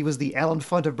Beadle. He was the Alan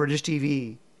Funt of British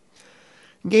TV.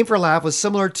 Game for a Laugh was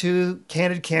similar to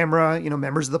Candid Camera.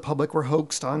 Members of the public were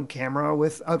hoaxed on camera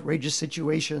with outrageous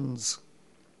situations.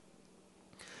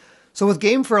 So with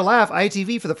Game for a Laugh,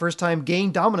 ITV for the first time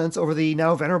gained dominance over the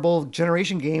now venerable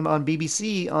Generation Game on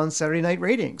BBC on Saturday night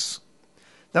ratings.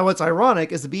 Now what's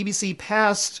ironic is the BBC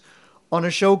passed on a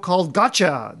show called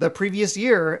Gotcha the previous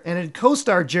year and had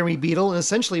co-starred Jeremy Beadle in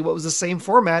essentially what was the same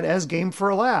format as Game for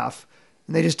a Laugh.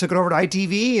 And they just took it over to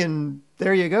ITV and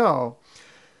there you go.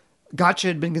 Gotcha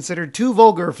had been considered too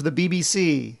vulgar for the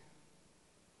BBC.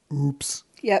 Oops.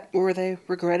 Yep, were they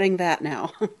regretting that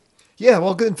now? Yeah,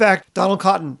 well, in fact, Donald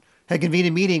Cotton had convened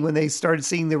a meeting when they started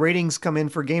seeing the ratings come in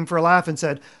for Game for a Laugh and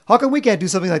said, how come we can't do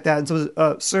something like that? And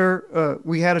so, sir,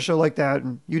 we had a show like that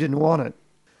and you didn't want it.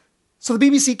 So the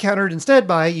BBC countered instead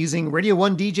by using Radio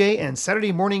 1 DJ and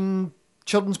Saturday morning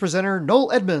children's presenter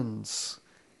Noel Edmonds.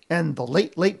 And the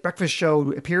Late Late Breakfast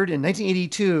Show appeared in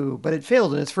 1982, but it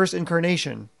failed in its first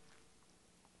incarnation.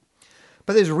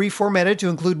 But it was reformatted to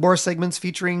include more segments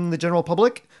featuring the general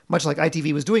public, much like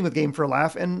ITV was doing with Game for a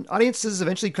Laugh, and audiences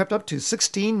eventually crept up to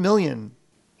 16 million.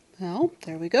 Well,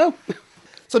 there we go.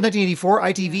 So in 1984,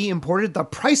 ITV imported The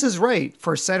Price is Right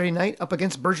for Saturday night up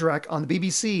against Bergerac on the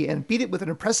BBC and beat it with an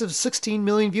impressive 16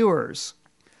 million viewers.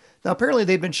 Now, apparently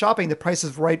they'd been shopping The Price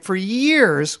is Right for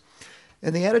years,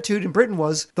 and the attitude in Britain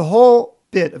was the whole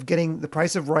bit of getting The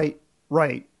Price of Right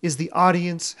is the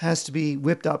audience has to be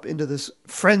whipped up into this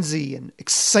frenzy and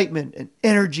excitement and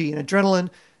energy and adrenaline,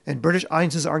 and British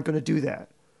audiences aren't going to do that.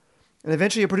 And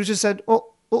eventually a producer said,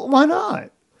 well, why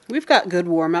not? We've got good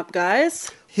warm-up,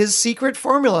 guys. His secret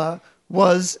formula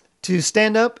was to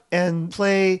stand up and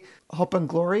play Hope and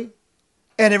Glory.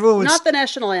 And everyone would... Not the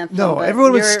national anthem. No, but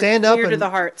everyone would stand up near to and... the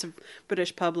hearts of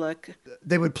British public.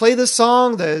 They would play this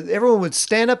song. Everyone would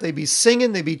stand up. They'd be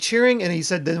singing. They'd be cheering. And he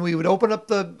said, then we would open up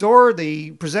the door.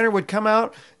 The presenter would come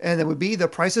out. And it would be The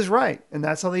Price is Right. And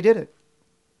that's how they did it.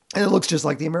 And it looks just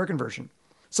like the American version.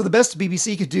 So the best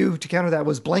BBC could do to counter that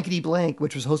was Blankety Blank,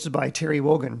 which was hosted by Terry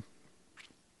Wogan.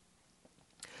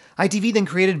 ITV then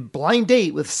created Blind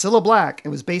Date with Cilla Black. It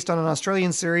was based on an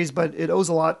Australian series, but it owes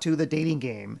a lot to the dating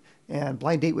game. And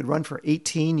Blind Date would run for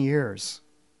 18 years.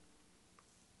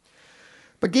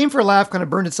 But Game for a Laugh kind of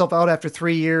burned itself out after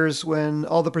 3 years when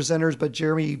all the presenters but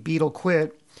Jeremy Beadle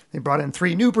quit. They brought in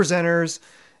 3 new presenters.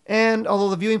 And although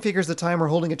the viewing figures at the time were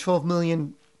holding at 12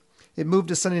 million, it moved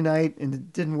to Sunday night and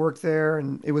it didn't work there.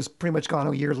 And it was pretty much gone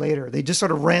a year later. They just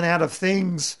sort of ran out of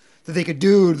things that they could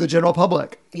do to the general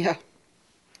public. Yeah.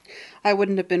 I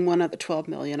wouldn't have been one of the 12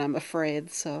 million, I'm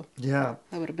afraid. So Yeah.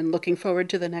 I would have been looking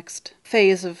forward to the next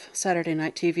phase of Saturday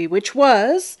Night TV, which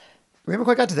was... We haven't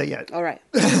quite got to that yet. All right.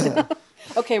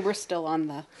 Okay, we're still on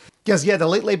the... Yes, yeah, the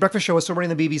Late Late Breakfast Show was still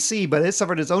running the BBC, but it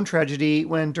suffered its own tragedy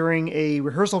when during a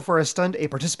rehearsal for a stunt, a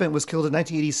participant was killed in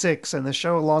 1986, and the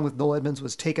show, along with Noel Edmonds,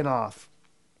 was taken off.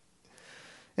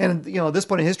 And, at this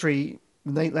point in history,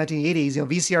 in the 1980s,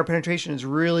 VCR penetration is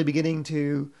really beginning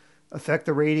to affect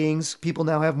the ratings. People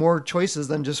now have more choices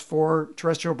than just 4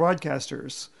 terrestrial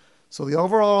broadcasters. So the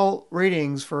overall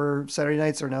ratings for Saturday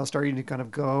nights are now starting to kind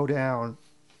of go down.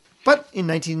 But in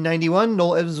 1991,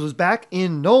 Noel Edmonds was back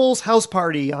in Noel's House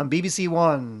Party on BBC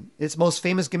One. Its most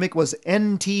famous gimmick was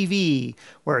NTV,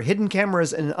 where hidden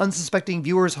cameras in an unsuspecting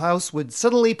viewer's house would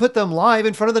suddenly put them live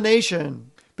in front of the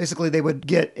nation. Basically, they would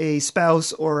get a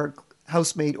spouse or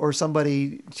housemate or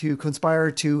somebody to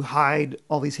conspire to hide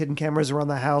all these hidden cameras around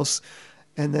the house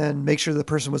and then make sure the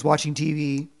person was watching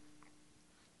TV.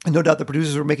 And no doubt the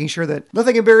producers were making sure that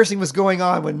nothing embarrassing was going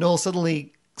on when Noel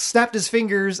suddenly snapped his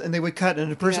fingers and they would cut and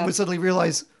the person would suddenly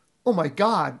realize, oh my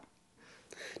God.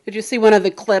 Did you see one of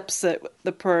the clips that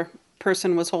the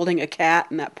person was holding a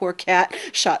cat and that poor cat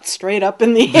shot straight up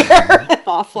in the air and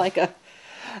off like a...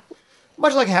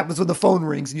 Much like it happens when the phone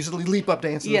rings and you suddenly leap up to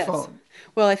answer the phone.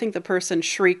 Well, I think the person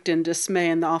shrieked in dismay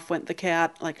and off went the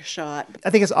cat like a shot. I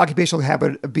think it's an occupational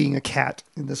habit of being a cat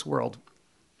in this world.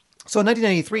 So in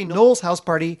 1993, Noel's House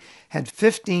Party had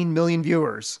 15 million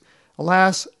viewers.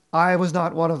 Alas, I was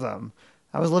not one of them.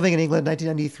 I was living in England in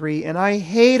 1993, and I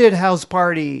hated House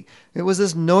Party. It was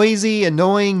this noisy,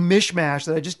 annoying mishmash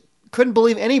that I just couldn't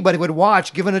believe anybody would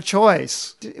watch given a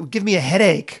choice. It would give me a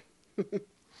headache.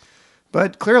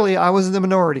 But clearly, I was in the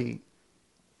minority.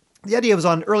 The idea was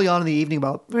on early on in the evening,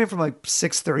 from like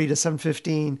 6:30 to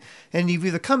 7:15, and you've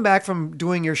either come back from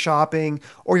doing your shopping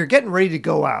or you're getting ready to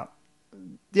go out.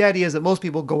 The idea is that most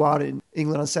people go out in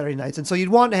England on Saturday nights, and so you'd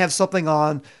want to have something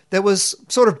on that was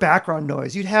sort of background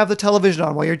noise. You'd have the television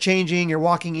on while you're changing, you're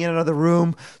walking in and out of the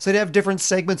room, so you'd have different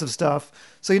segments of stuff.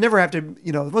 So you never have to,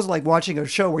 it wasn't like watching a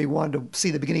show where you wanted to see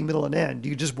the beginning, middle, and end.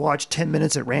 You just watch 10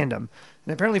 minutes at random.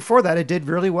 And apparently for that, it did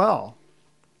really well.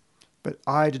 But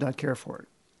I did not care for it.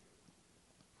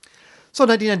 So in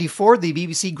 1994, the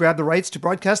BBC grabbed the rights to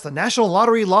broadcast the National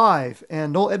Lottery live,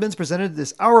 and Noel Edmonds presented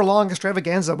this hour-long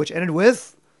extravaganza, which ended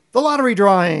with the lottery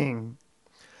drawing.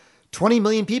 20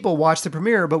 million people watched the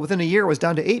premiere, but within a year it was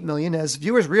down to 8 million as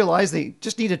viewers realized they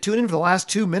just need to tune in for the last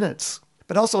 2 minutes.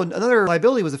 But also another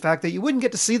liability was the fact that you wouldn't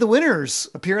get to see the winners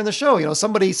appear in the show.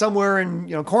 Somebody somewhere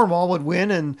in Cornwall would win,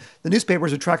 and the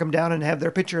newspapers would track them down and have their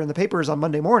picture in the papers on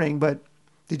Monday morning, but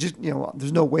they just,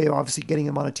 there's no way of obviously getting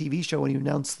them on a TV show when you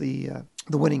announce the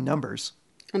winning numbers.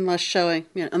 Unlike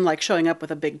showing up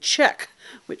with a big check,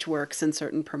 which works in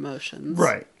certain promotions.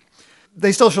 Right.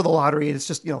 They still show the lottery, and it's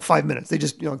just, 5 minutes. They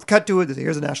just, cut to it. They say,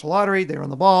 here's the national lottery. They run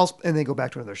the balls, and they go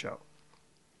back to another show.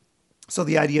 So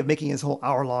the idea of making this whole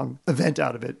hour-long event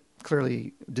out of it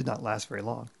clearly did not last very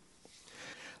long.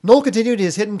 Noel continued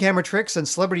his hidden camera tricks and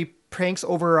celebrity pranks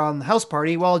over on the house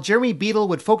party, while Jeremy Beadle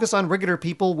would focus on regular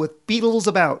people with Beatles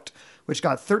About, which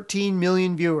got 13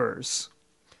 million viewers.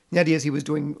 The idea is he was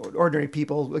doing ordinary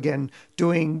people, again,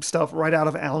 doing stuff right out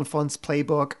of Alan Funt's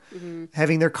playbook,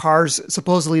 having their cars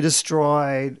supposedly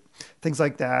destroyed, things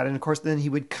like that. And of course, then he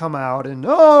would come out and,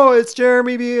 oh, it's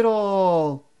Jeremy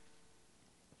Beadle.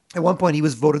 At one point, he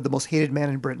was voted the most hated man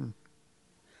in Britain.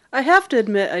 I have to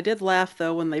admit, I did laugh,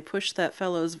 though, when they pushed that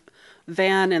fellow's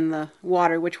van in the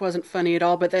water, which wasn't funny at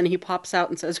all. But then he pops out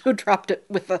and says, who dropped it,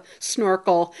 with a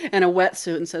snorkel and a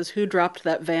wetsuit, and says, who dropped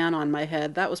that van on my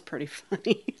head? That was pretty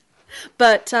funny.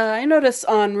 But I noticed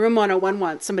on Room 101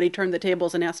 once, somebody turned the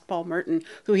tables and asked Paul Merton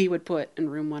who he would put in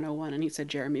Room 101, and he said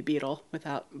Jeremy Beadle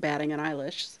without batting an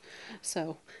eyelash.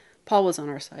 So Paul was on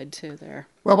our side, too, there.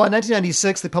 Well, by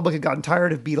 1996, the public had gotten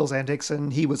tired of Beatles' antics,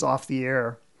 and he was off the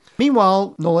air.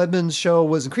 Meanwhile, Noel Edmonds' show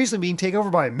was increasingly being taken over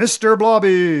by Mr.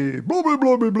 Blobby. Blobby,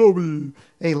 Blobby, Blobby.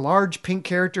 A large pink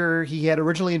character he had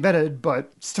originally invented,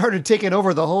 but started taking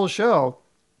over the whole show.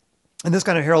 And this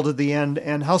kind of heralded the end,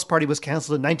 and House Party was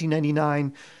canceled in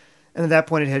 1999, and at that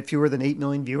point it had fewer than 8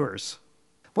 million viewers.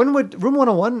 When would Room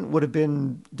 101 would have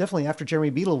been definitely after Jeremy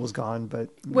Beadle was gone, but...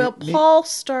 Well, Paul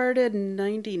started in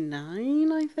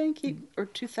 99, I think, or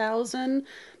 2000,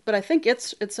 but I think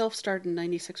itself started in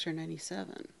 96 or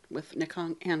 97 with Nick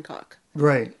Hancock.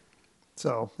 Right.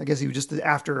 So I guess he was just the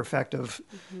after effect of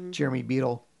Jeremy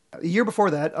Beadle. A year before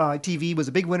that, TV was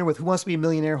a big winner with Who Wants to Be a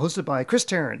Millionaire, hosted by Chris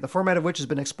Tarrant, the format of which has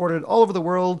been exported all over the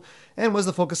world and was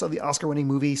the focus of the Oscar-winning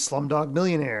movie Slumdog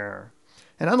Millionaire.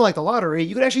 And unlike the lottery,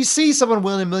 you could actually see someone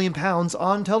win £1 million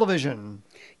on television.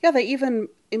 Yeah, they even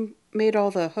made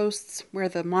all the hosts wear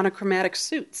the monochromatic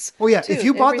suits. Oh yeah, too. if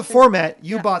you bought the format,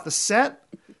 you bought the set,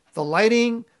 the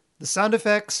lighting, the sound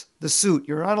effects, the suit.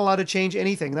 You're not allowed to change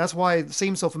anything. That's why it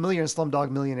seems so familiar in Slumdog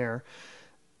Millionaire.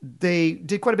 They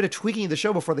did quite a bit of tweaking of the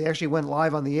show before they actually went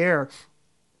live on the air.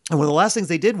 And one of the last things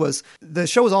they did was, the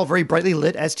show was all very brightly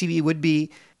lit, as TV would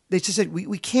be. They just said,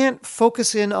 we can't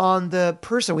focus in on the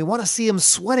person. We want to see them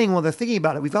sweating while they're thinking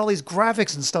about it. We've got all these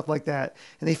graphics and stuff like that.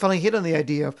 And they finally hit on the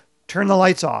idea of turn the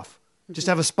lights off. Just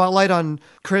have a spotlight on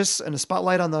Chris and a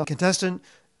spotlight on the contestant,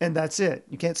 and that's it.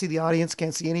 You can't see the audience,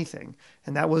 can't see anything.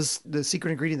 And that was the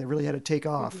secret ingredient that really had to take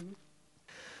off. In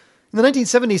the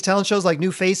 1970s, talent shows like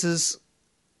New Faces,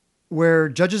 where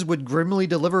judges would grimly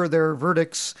deliver their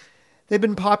verdicts, they'd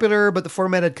been popular, but the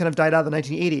format had kind of died out in the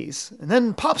 1980s. And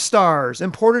then Pop Stars,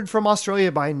 imported from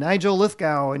Australia by Nigel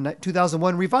Lithgow in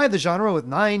 2001, revived the genre with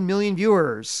 9 million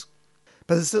viewers.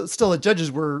 But still the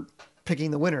judges were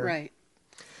picking the winner. Right.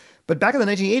 But back in the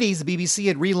 1980s, the BBC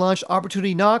had relaunched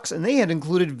Opportunity Knocks, and they had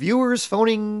included viewers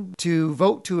phoning to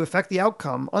vote to affect the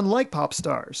outcome, unlike Pop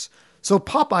Stars. So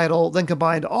Pop Idol then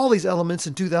combined all these elements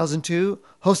in 2002,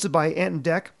 hosted by Ant and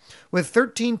Dec, with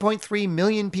 13.3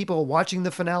 million people watching the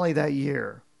finale that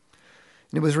year.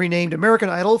 And it was renamed American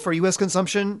Idol for U.S.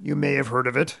 consumption. You may have heard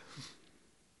of it.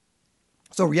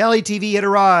 So reality TV had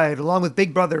arrived, along with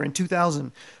Big Brother in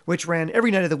 2000, which ran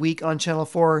every night of the week on Channel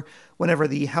 4 whenever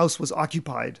the house was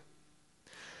occupied.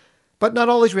 But not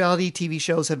all these reality TV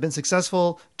shows have been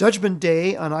successful. Judgment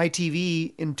Day on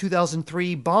ITV in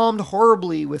 2003 bombed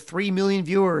horribly with 3 million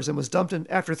viewers and was dumped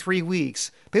after 3 weeks.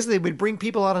 Basically, they would bring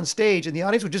people out on stage and the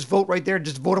audience would just vote right there,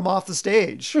 just vote them off the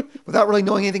stage without really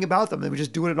knowing anything about them. They would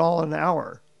just do it all in an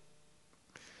hour.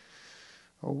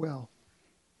 Oh, well.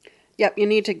 Yep, you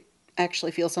need to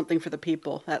actually feel something for the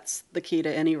people. That's the key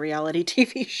to any reality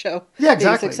TV show. Yeah,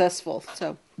 exactly. Being successful,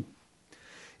 so...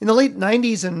 In the late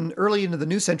 90s and early into the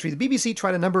new century, the BBC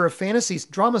tried a number of fantasy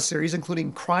drama series,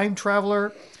 including Crime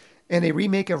Traveller and a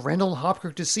remake of Randall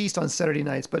Hopkirk Deceased on Saturday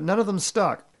nights, but none of them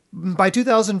stuck. By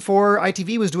 2004,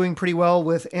 ITV was doing pretty well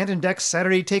with Ant and Dec's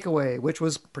Saturday Takeaway, which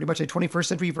was pretty much a 21st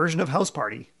century version of House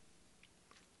Party.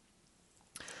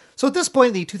 So at this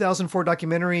point, the 2004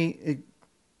 documentary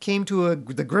came to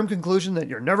the grim conclusion that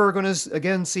you're never going to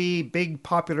again see big,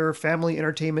 popular family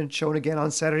entertainment shown again on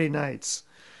Saturday nights.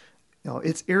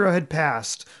 Its era had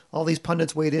passed. All these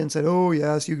pundits weighed in and said, oh,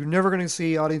 yes, you're never going to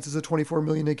see audiences of 24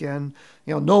 million again.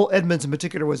 Noel Edmonds in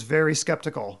particular was very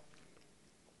skeptical.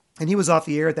 And he was off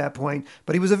the air at that point,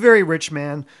 but he was a very rich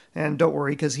man. And don't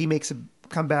worry, because he makes a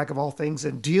comeback of all things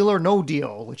in Deal or No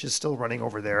Deal, which is still running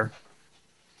over there.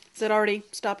 Is it already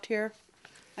stopped here?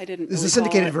 I didn't This is really a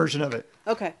syndicated follow it. version of it.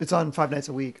 Okay. It's on 5 nights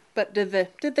a week. But did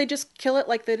they just kill it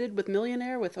like they did with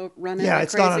Millionaire with running Yeah, like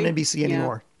it's crazy? not on NBC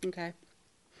anymore. Yeah. Okay.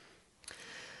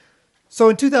 So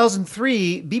in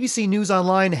 2003, BBC News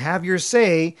Online Have Your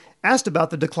Say asked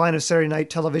about the decline of Saturday night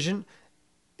television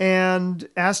and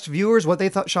asked viewers what they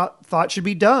thought should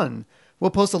be done.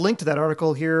 We'll post a link to that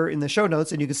article here in the show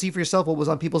notes, and you can see for yourself what was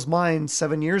on people's minds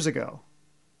 7 years ago.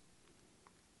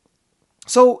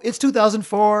 So it's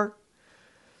 2004.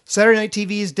 Saturday night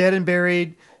TV is dead and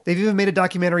buried. They've even made a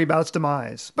documentary about its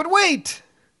demise. But wait!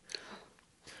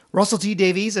 Russell T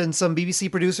Davies and some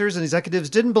BBC producers and executives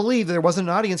didn't believe there wasn't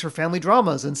an audience for family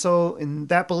dramas, and so in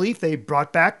that belief, they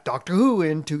brought back Doctor Who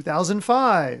in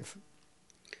 2005.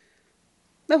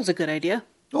 That was a good idea.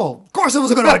 Oh, of course it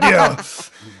was a good idea!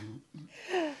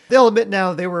 They'll admit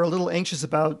now they were a little anxious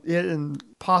about it, and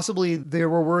possibly they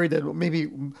were worried that maybe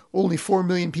only 4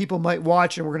 million people might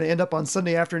watch and we're going to end up on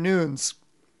Sunday afternoons.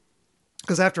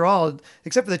 Because after all,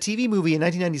 except for the TV movie in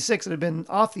 1996, it had been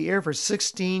off the air for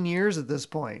 16 years at this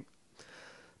point.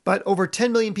 But over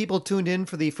 10 million people tuned in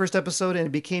for the first episode, and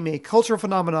it became a cultural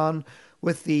phenomenon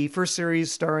with the first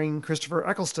series starring Christopher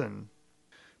Eccleston.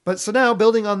 But so now,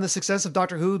 building on the success of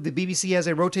Doctor Who, the BBC has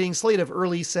a rotating slate of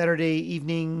early Saturday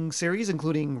evening series,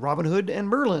 including Robin Hood and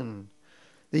Merlin.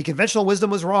 The conventional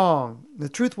wisdom was wrong. The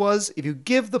truth was, if you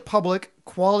give the public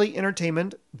quality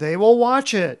entertainment, they will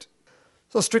watch it.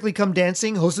 So Strictly Come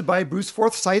Dancing, hosted by Bruce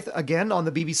Forsyth again on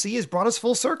the BBC, has brought us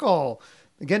full circle,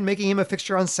 again making him a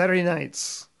fixture on Saturday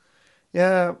nights.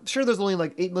 Yeah, sure there's only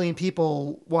like 8 million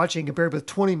people watching compared with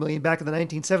 20 million back in the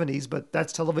 1970s, but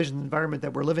that's television environment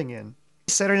that we're living in.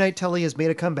 Saturday night telly has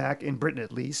made a comeback, in Britain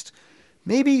at least.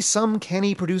 Maybe some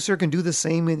canny producer can do the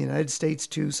same in the United States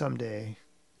too someday.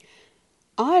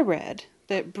 I read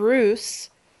that Bruce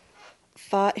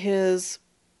thought his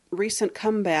recent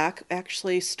comeback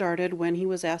actually started when he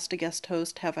was asked to guest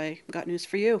host Have I Got News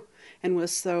for You, and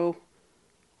was so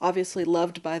obviously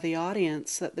loved by the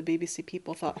audience that the BBC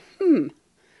people thought,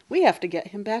 we have to get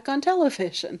him back on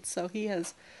television. So he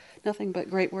has nothing but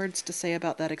great words to say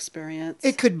about that experience.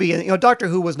 It could be. Doctor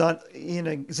Who was not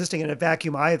existing in a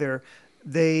vacuum either.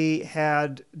 They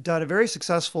had done a very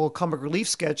successful comic relief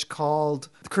sketch called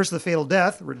The Curse of the Fatal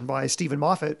Death, written by Stephen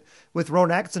Moffat, with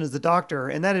Rowan Atkinson as the Doctor,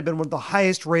 and that had been one of the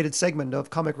highest rated segment of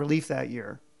comic relief that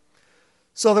year.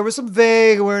 So there was some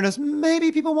vague awareness,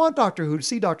 maybe people want Doctor Who to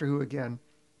see Doctor Who again.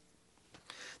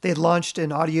 They had launched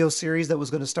an audio series that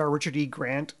was going to star Richard E.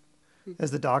 Grant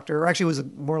as the Doctor. Or actually, it was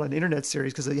more like an internet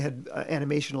series because they had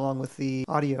animation along with the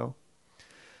audio.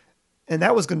 And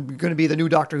that was going to be the new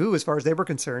Doctor Who as far as they were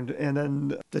concerned. And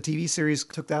then the TV series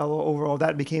took that over all that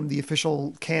and became the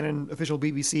official canon, official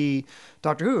BBC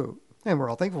Doctor Who. And we're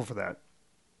all thankful for that.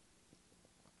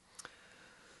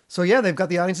 So yeah, they've got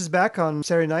the audiences back on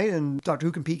Saturday night, and Doctor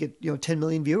Who can peak at 10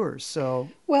 million viewers. So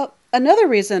well, another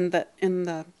reason that in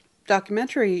the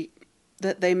documentary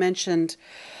that they mentioned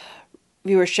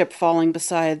viewership falling,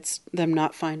 besides them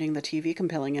not finding the TV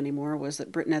compelling anymore, was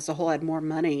that Britain as a whole had more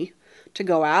money to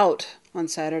go out on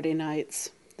Saturday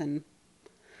nights than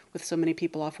with so many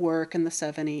people off work in the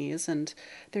 70s. And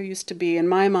there used to be, in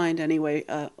my mind anyway,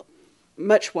 a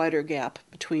much wider gap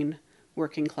between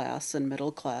working class and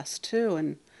middle class too.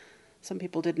 And some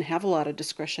people didn't have a lot of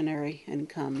discretionary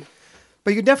income.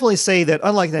 But you can definitely say that,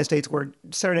 unlike the United States, where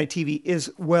Saturday night TV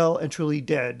is well and truly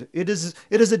dead, it is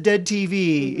a dead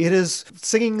TV. It is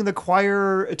singing in the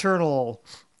choir eternal.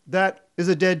 That is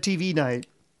a dead TV night.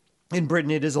 In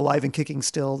Britain, it is alive and kicking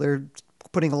still. They're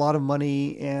putting a lot of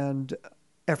money and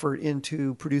effort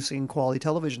into producing quality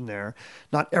television there.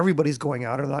 Not everybody's going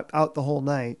out or not out the whole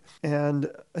night.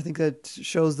 And I think that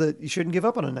shows that you shouldn't give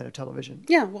up on a night of television.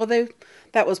 Yeah, well,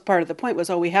 that was part of the point was,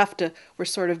 we're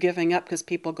sort of giving up because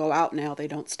people go out now. They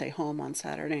don't stay home on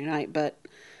Saturday night. But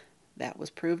that was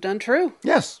proved untrue.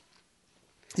 Yes.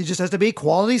 It just has to be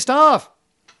quality stuff.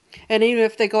 And even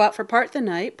if they go out for part of the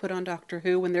night, put on Doctor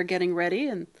Who when they're getting ready,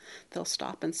 and they'll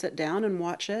stop and sit down and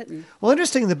watch it. And well,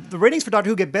 interesting, the ratings for Doctor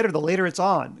Who get better the later it's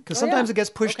on, because sometimes it gets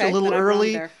pushed a little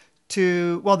early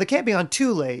they can't be on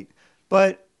too late,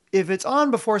 but if it's on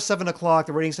before 7 o'clock,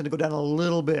 the ratings tend to go down a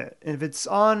little bit. And if it's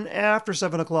on after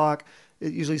 7 o'clock,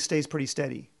 it usually stays pretty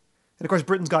steady. And of course,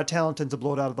 Britain's Got Talent tends to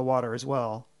blow it out of the water as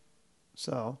well.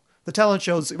 So the talent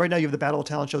shows, right now you have the battle of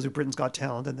talent shows of Britain's Got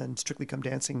Talent and then Strictly Come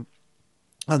Dancing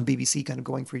on BBC kind of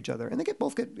going for each other. And they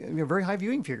both get very high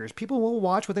viewing figures. People will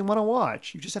watch what they want to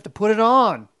watch. You just have to put it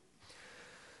on.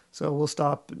 So we'll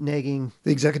stop nagging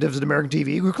the executives at American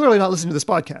TV, who are clearly not listening to this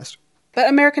podcast. But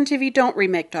American TV, don't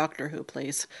remake Doctor Who,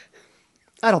 please.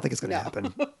 I don't think it's going to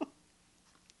happen.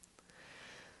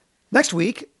 Next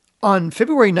week, On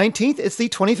February 19th, it's the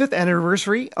 25th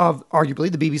anniversary of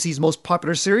arguably the BBC's most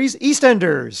popular series,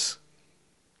 EastEnders.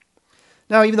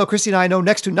 Now, even though Chrissy and I know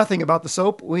next to nothing about the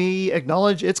soap, we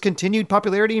acknowledge its continued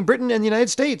popularity in Britain and the United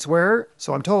States, where,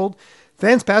 so I'm told,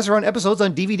 fans pass around episodes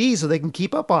on DVD so they can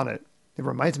keep up on it. It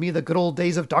reminds me of the good old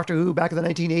days of Doctor Who back in the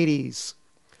 1980s.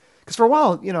 Because for a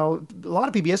while, a lot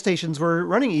of PBS stations were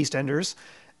running EastEnders,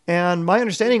 and my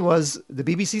understanding was the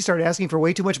BBC started asking for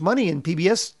way too much money, and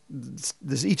PBS,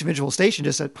 each individual station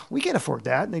just said, we can't afford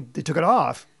that, and they took it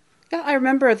off. Yeah, I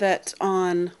remember that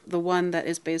on the one that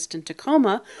is based in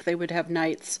Tacoma, they would have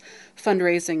nights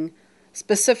fundraising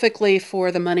specifically for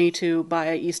the money to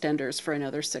buy EastEnders for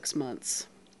another 6 months.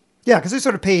 Yeah, because they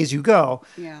sort of pay as you go.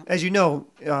 Yeah. As you know,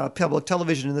 public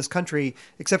television in this country,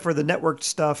 except for the networked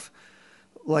stuff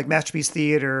like Masterpiece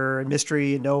Theater and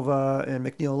Mystery and Nova and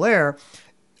McNeil Lair,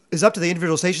 is up to the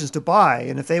individual stations to buy.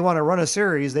 And if they want to run a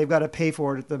series, they've got to pay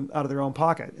for it out of their own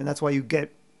pocket. And that's why you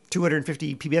get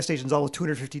 250 PBS stations, all with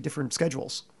 250 different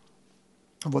schedules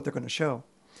of what they're going to show.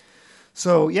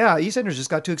 So, yeah, EastEnders just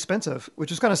got too expensive,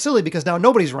 which is kind of silly because now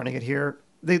nobody's running it here.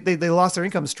 They lost their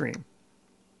income stream.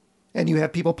 And you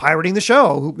have people pirating the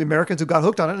show, Americans who got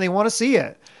hooked on it and they want to see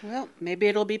it. Well, maybe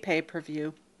it'll be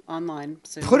pay-per-view online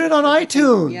soon. Put it on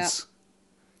iTunes. Yeah.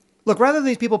 Look, rather than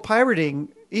these people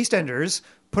pirating EastEnders,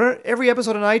 put every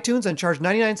episode on iTunes and charge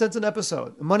 99 cents an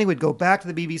episode. The money would go back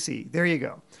to the BBC. There you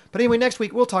go. But anyway, next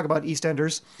week we'll talk about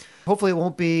EastEnders. Hopefully it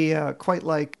won't be quite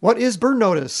like, what is Burn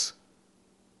Notice?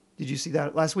 Did you see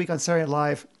that last week on Saturday Night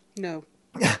Live? No.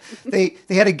 They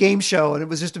had a game show, and it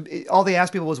was just all they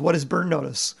asked people was, what is Burn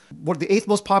Notice? What the 8th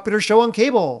most popular show on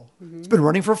cable? Mm-hmm. It's been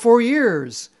running for 4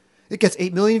 years. It gets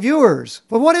 8 million viewers.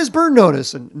 But what is Burn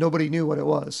Notice? And nobody knew what it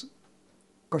was. Of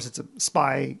course, it's a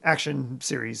spy action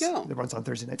series that runs on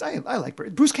Thursday nights. I like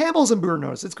Bruce Campbell's in Burn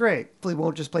Notice. It's great. Hopefully, we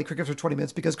won't just play cricket for 20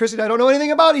 minutes because Chrissy and I don't know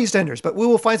anything about EastEnders. But we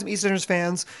will find some EastEnders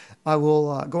fans. I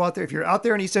will go out there. If you're out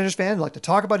there an EastEnders fan and like to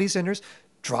talk about EastEnders,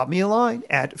 drop me a line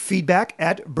at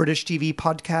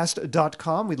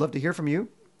feedback@britishtvpodcast.com. We'd love to hear from you.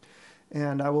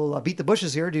 And I will beat the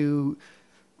bushes here to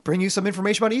bring you some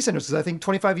information about EastEnders because I think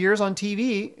 25 years on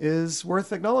TV is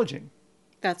worth acknowledging.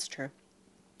 That's true.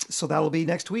 So that'll be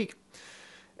next week.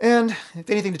 And if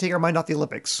anything, to take our mind off the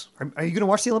Olympics. Are you going to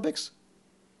watch the Olympics?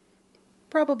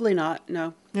 Probably not,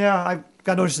 no. Yeah, I've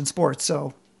got noticed in sports,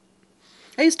 so.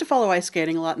 I used to follow ice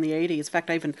skating a lot in the 80s. In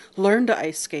fact, I even learned to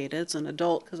ice skate as an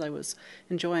adult because I was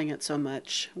enjoying it so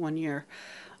much one year,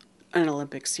 an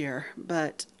Olympics year.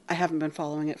 But I haven't been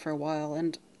following it for a while,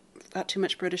 and I've got too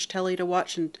much British telly to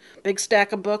watch and big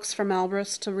stack of books from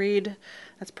Albrus to read.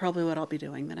 That's probably what I'll be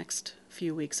doing the next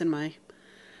few weeks in my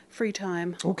free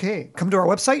time. Okay. Come to our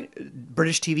website,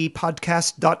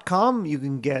 britishtvpodcast.com. You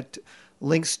can get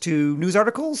links to news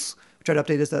articles, which I'd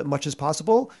update as much as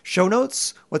possible, show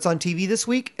notes, what's on TV this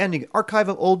week, and an archive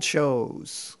of old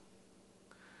shows.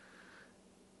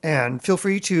 And feel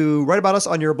free to write about us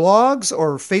on your blogs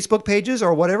or Facebook pages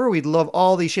or whatever. We'd love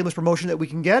all the shameless promotion that we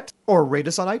can get, or rate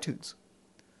us on iTunes.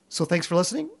 So thanks for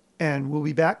listening, and we'll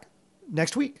be back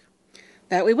next week.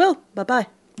 That we will. Bye-bye.